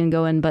things can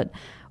go in, but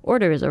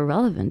order is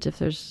irrelevant if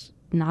there's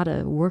not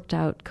a worked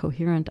out,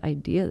 coherent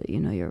idea that you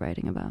know you're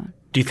writing about.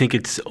 Do you think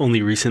it's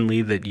only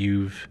recently that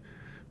you've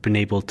been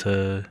able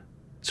to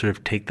sort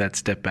of take that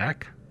step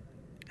back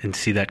and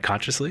see that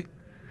consciously?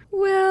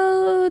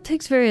 Well, it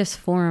takes various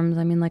forms.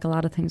 I mean, like a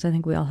lot of things, I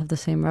think we all have the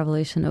same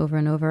revelation over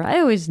and over. I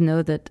always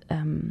know that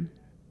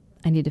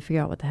I need to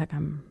figure out what the heck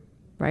I'm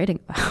writing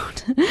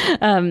about.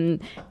 And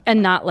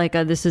not like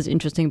this is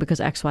interesting because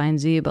X, Y, and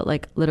Z, but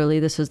like literally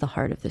this is the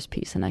heart of this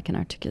piece and I can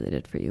articulate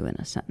it for you in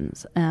a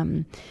sentence.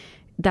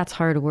 That's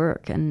hard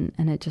work and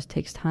it just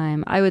takes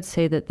time. I would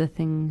say that the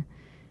thing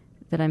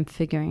that I'm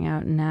figuring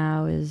out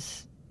now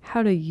is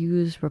how to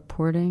use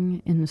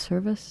reporting in the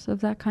service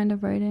of that kind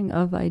of writing,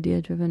 of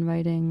idea-driven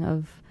writing,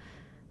 of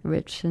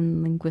rich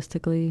and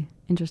linguistically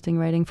interesting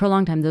writing. For a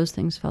long time, those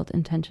things felt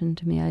in tension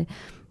to me. I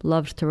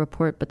loved to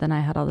report, but then I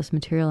had all this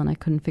material and I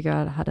couldn't figure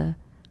out how to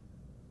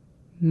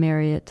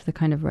marry it to the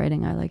kind of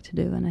writing I like to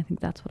do. And I think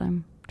that's what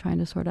I'm trying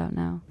to sort out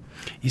now.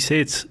 You say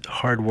it's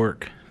hard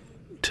work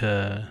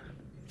to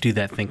do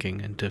that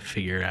thinking and to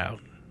figure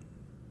out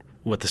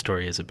what the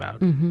story is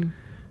about. Mm-hmm.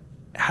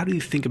 How do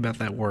you think about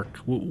that work?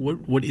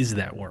 What is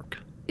that work?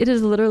 It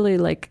is literally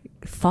like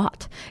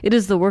thought. It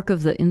is the work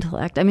of the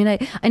intellect. I mean,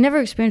 I never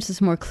experienced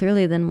this more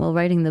clearly than while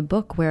writing the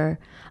book, where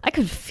I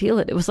could feel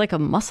it. It was like a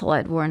muscle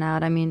I'd worn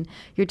out. I mean,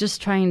 you're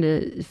just trying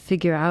to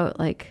figure out,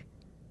 like,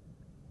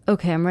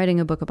 okay, I'm writing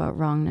a book about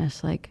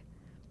wrongness. Like,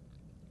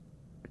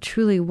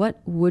 truly,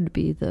 what would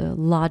be the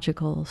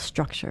logical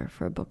structure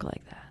for a book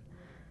like that?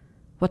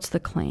 What's the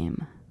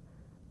claim?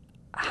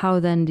 How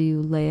then do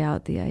you lay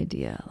out the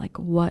idea? Like,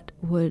 why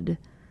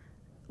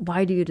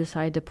do you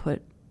decide to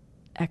put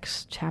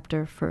X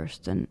chapter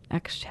first and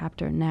X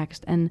chapter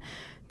next? And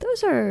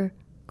those are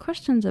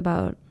questions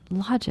about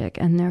logic,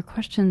 and they're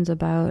questions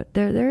about,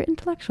 they're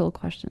intellectual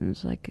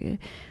questions. Like,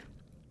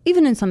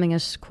 even in something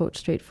as, quote,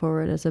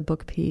 straightforward as a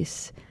book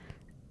piece,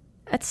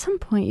 at some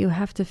point you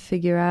have to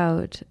figure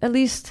out, at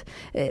least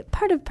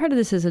part of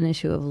this is an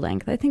issue of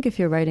length. I think if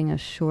you're writing a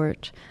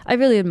short, I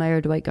really admire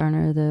Dwight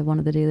Garner, one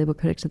of the daily book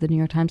critics of the New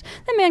York Times.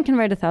 That man can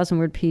write a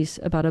 1,000-word piece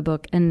about a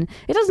book, and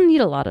it doesn't need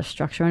a lot of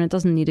structure, and it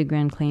doesn't need a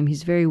grand claim.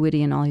 He's very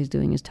witty, and all he's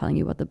doing is telling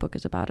you what the book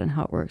is about and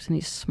how it works, and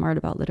he's smart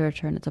about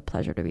literature, and it's a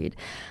pleasure to read.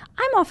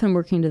 I'm often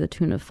working to the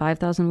tune of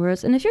 5,000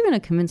 words, and if you're going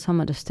to convince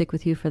someone to stick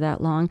with you for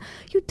that long,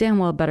 you damn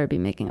well better be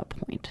making a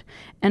point.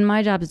 And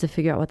my job is to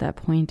figure out what that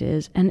point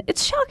is, and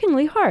it's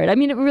shockingly hard. I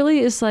mean, it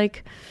really is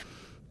like,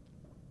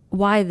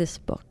 why this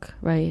book,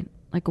 right?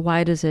 Like,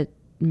 why does it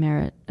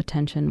merit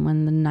attention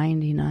when the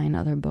 99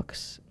 other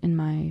books in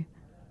my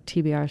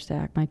TBR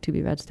stack, my to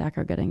be read stack,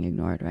 are getting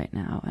ignored right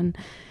now? And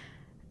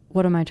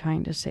what am I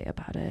trying to say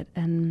about it?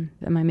 And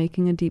am I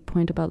making a deep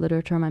point about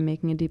literature? Am I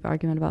making a deep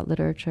argument about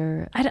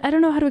literature? I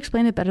don't know how to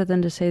explain it better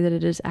than to say that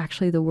it is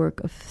actually the work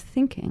of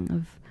thinking,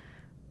 of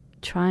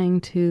trying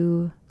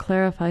to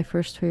clarify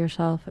first for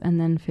yourself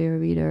and then for your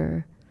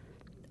reader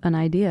an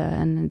idea.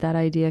 And that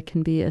idea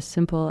can be as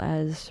simple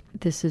as,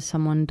 this is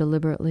someone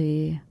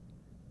deliberately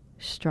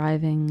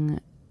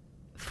striving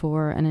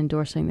for and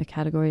endorsing the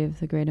category of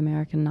the great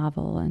American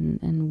novel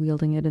and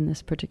wielding it in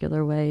this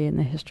particular way in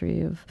the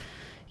history of,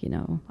 you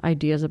know,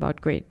 ideas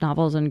about great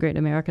novels and great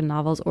American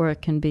novels. Or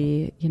it can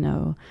be, you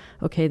know,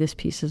 okay, this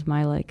piece is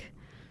my like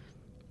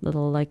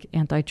little like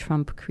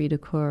anti-Trump cri de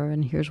coeur,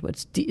 and here's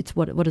what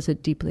what is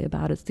it deeply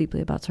about? It's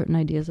deeply about certain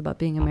ideas about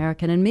being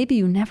American. And maybe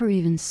you never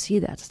even see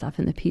that stuff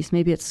in the piece.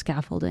 Maybe it's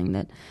scaffolding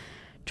that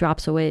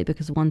drops away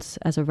because once,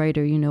 as a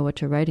writer, you know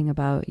what you're writing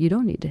about, you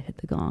don't need to hit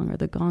the gong, or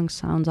the gong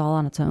sounds all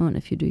on its own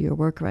if you do your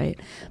work right.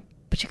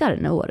 But you got to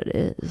know what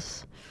it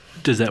is.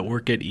 Does that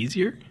work get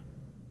easier?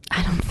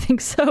 I don't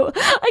think so.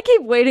 I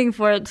keep waiting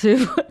for it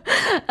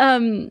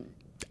to.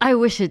 I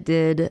wish it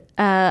did.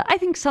 I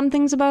think some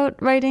things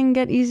about writing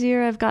get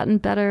easier. I've gotten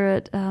better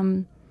at,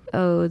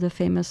 the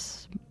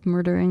famous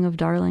murdering of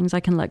darlings. I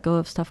can let go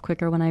of stuff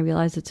quicker when I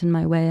realize it's in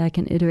my way. I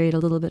can iterate a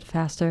little bit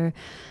faster.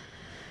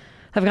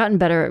 I've gotten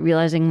better at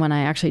realizing when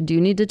I actually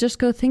do need to just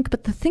go think,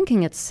 but the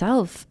thinking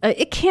itself,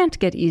 it can't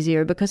get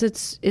easier because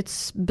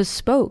it's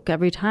bespoke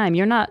every time.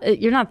 You're not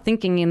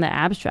thinking in the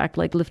abstract,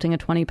 like lifting a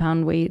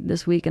 20-pound weight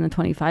this week and a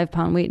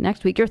 25-pound weight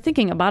next week. You're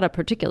thinking about a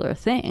particular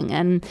thing,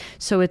 and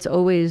so it's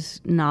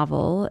always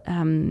novel.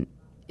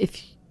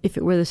 If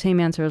it were the same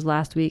answer as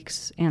last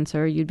week's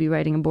answer, you'd be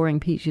writing a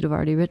boring piece. You'd have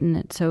already written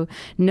it. So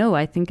no,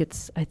 I think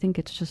it's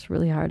just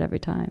really hard every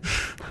time.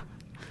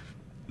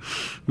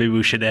 Maybe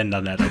we should end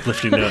on that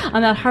uplifting note.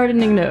 On that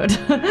hardening note.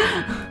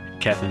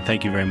 Catherine,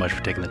 thank you very much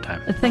for taking the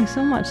time. Thanks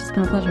so much. It's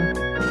been a pleasure.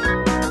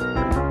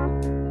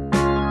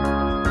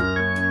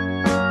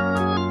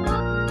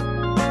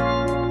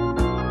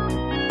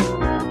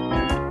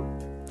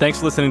 Thanks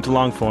for listening to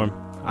Longform.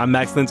 I'm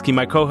Max Linsky.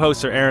 My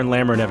co-hosts are Aaron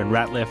Lammer and Evan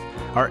Ratliff.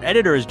 Our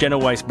editor is Jenna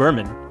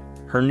Weiss-Berman.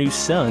 Her new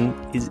son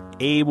is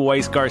Abe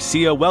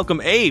Weiss-Garcia.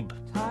 Welcome, Abe.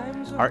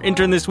 Our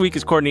intern this week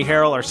is Courtney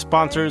Harrell. Our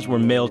sponsors were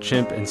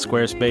MailChimp and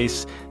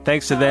Squarespace.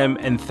 Thanks to them,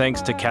 and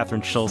thanks to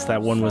Catherine Schultz.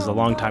 That one was a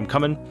long time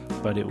coming,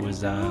 but it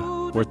was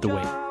worth the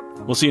wait.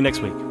 We'll see you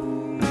next week.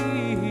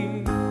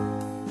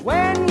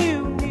 When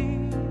you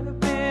need a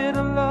bit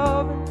of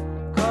love,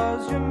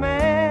 'cause your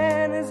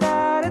man is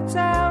out of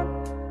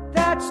town,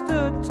 that's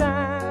the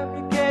time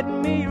you get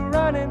me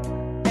running,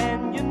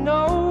 and you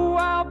know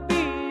I'll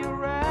be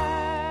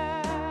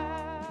around.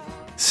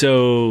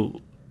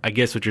 So I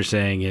guess what you're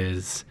saying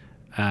is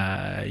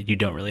you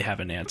don't really have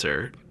an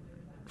answer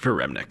for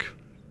Remnick.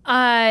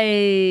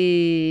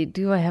 I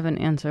have an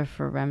answer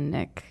for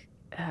Remnick,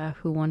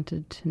 who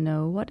wanted to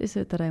know, what is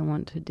it that I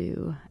want to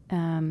do?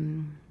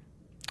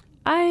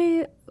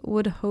 I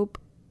would hope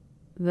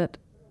that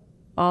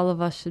all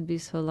of us should be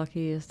so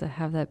lucky as to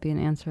have that be an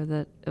answer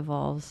that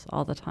evolves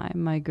all the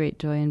time. My great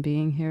joy in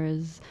being here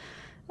is,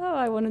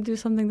 I want to do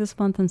something this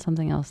month and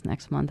something else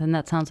next month. And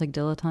that sounds like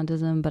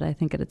dilettantism, but I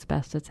think at its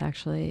best, it's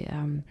actually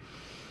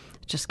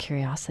just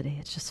curiosity.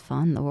 It's just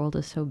fun. The world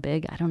is so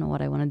big. I don't know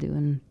what I want to do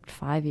in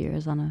 5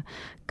 years. On a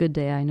good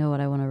day, I know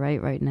what I want to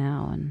write right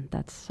now. And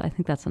I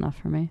think that's enough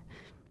for me.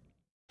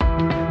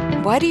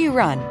 Why do you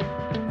run?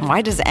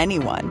 Why does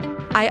anyone?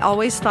 I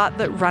always thought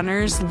that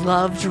runners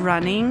loved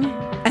running,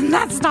 and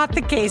that's not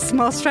the case.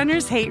 Most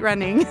runners hate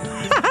running,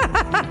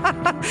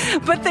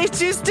 but they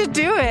choose to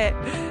do it.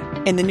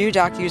 In the new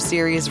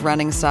docuseries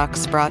Running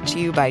Sucks, brought to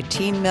you by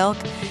Teen Milk,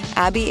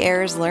 Abby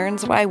Ayers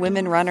learns why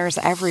women runners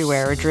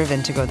everywhere are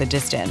driven to go the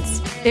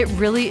distance. It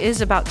really is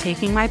about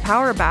taking my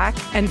power back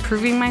and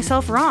proving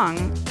myself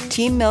wrong.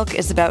 Teen Milk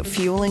is about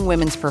fueling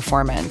women's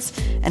performance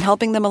and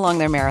helping them along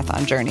their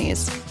marathon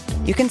journeys.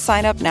 You can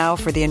sign up now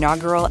for the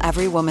inaugural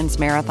Every Woman's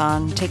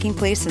Marathon, taking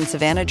place in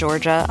Savannah,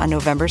 Georgia on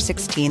November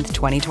 16th,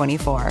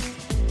 2024.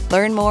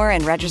 Learn more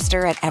and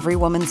register at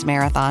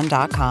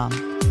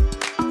everywomansmarathon.com.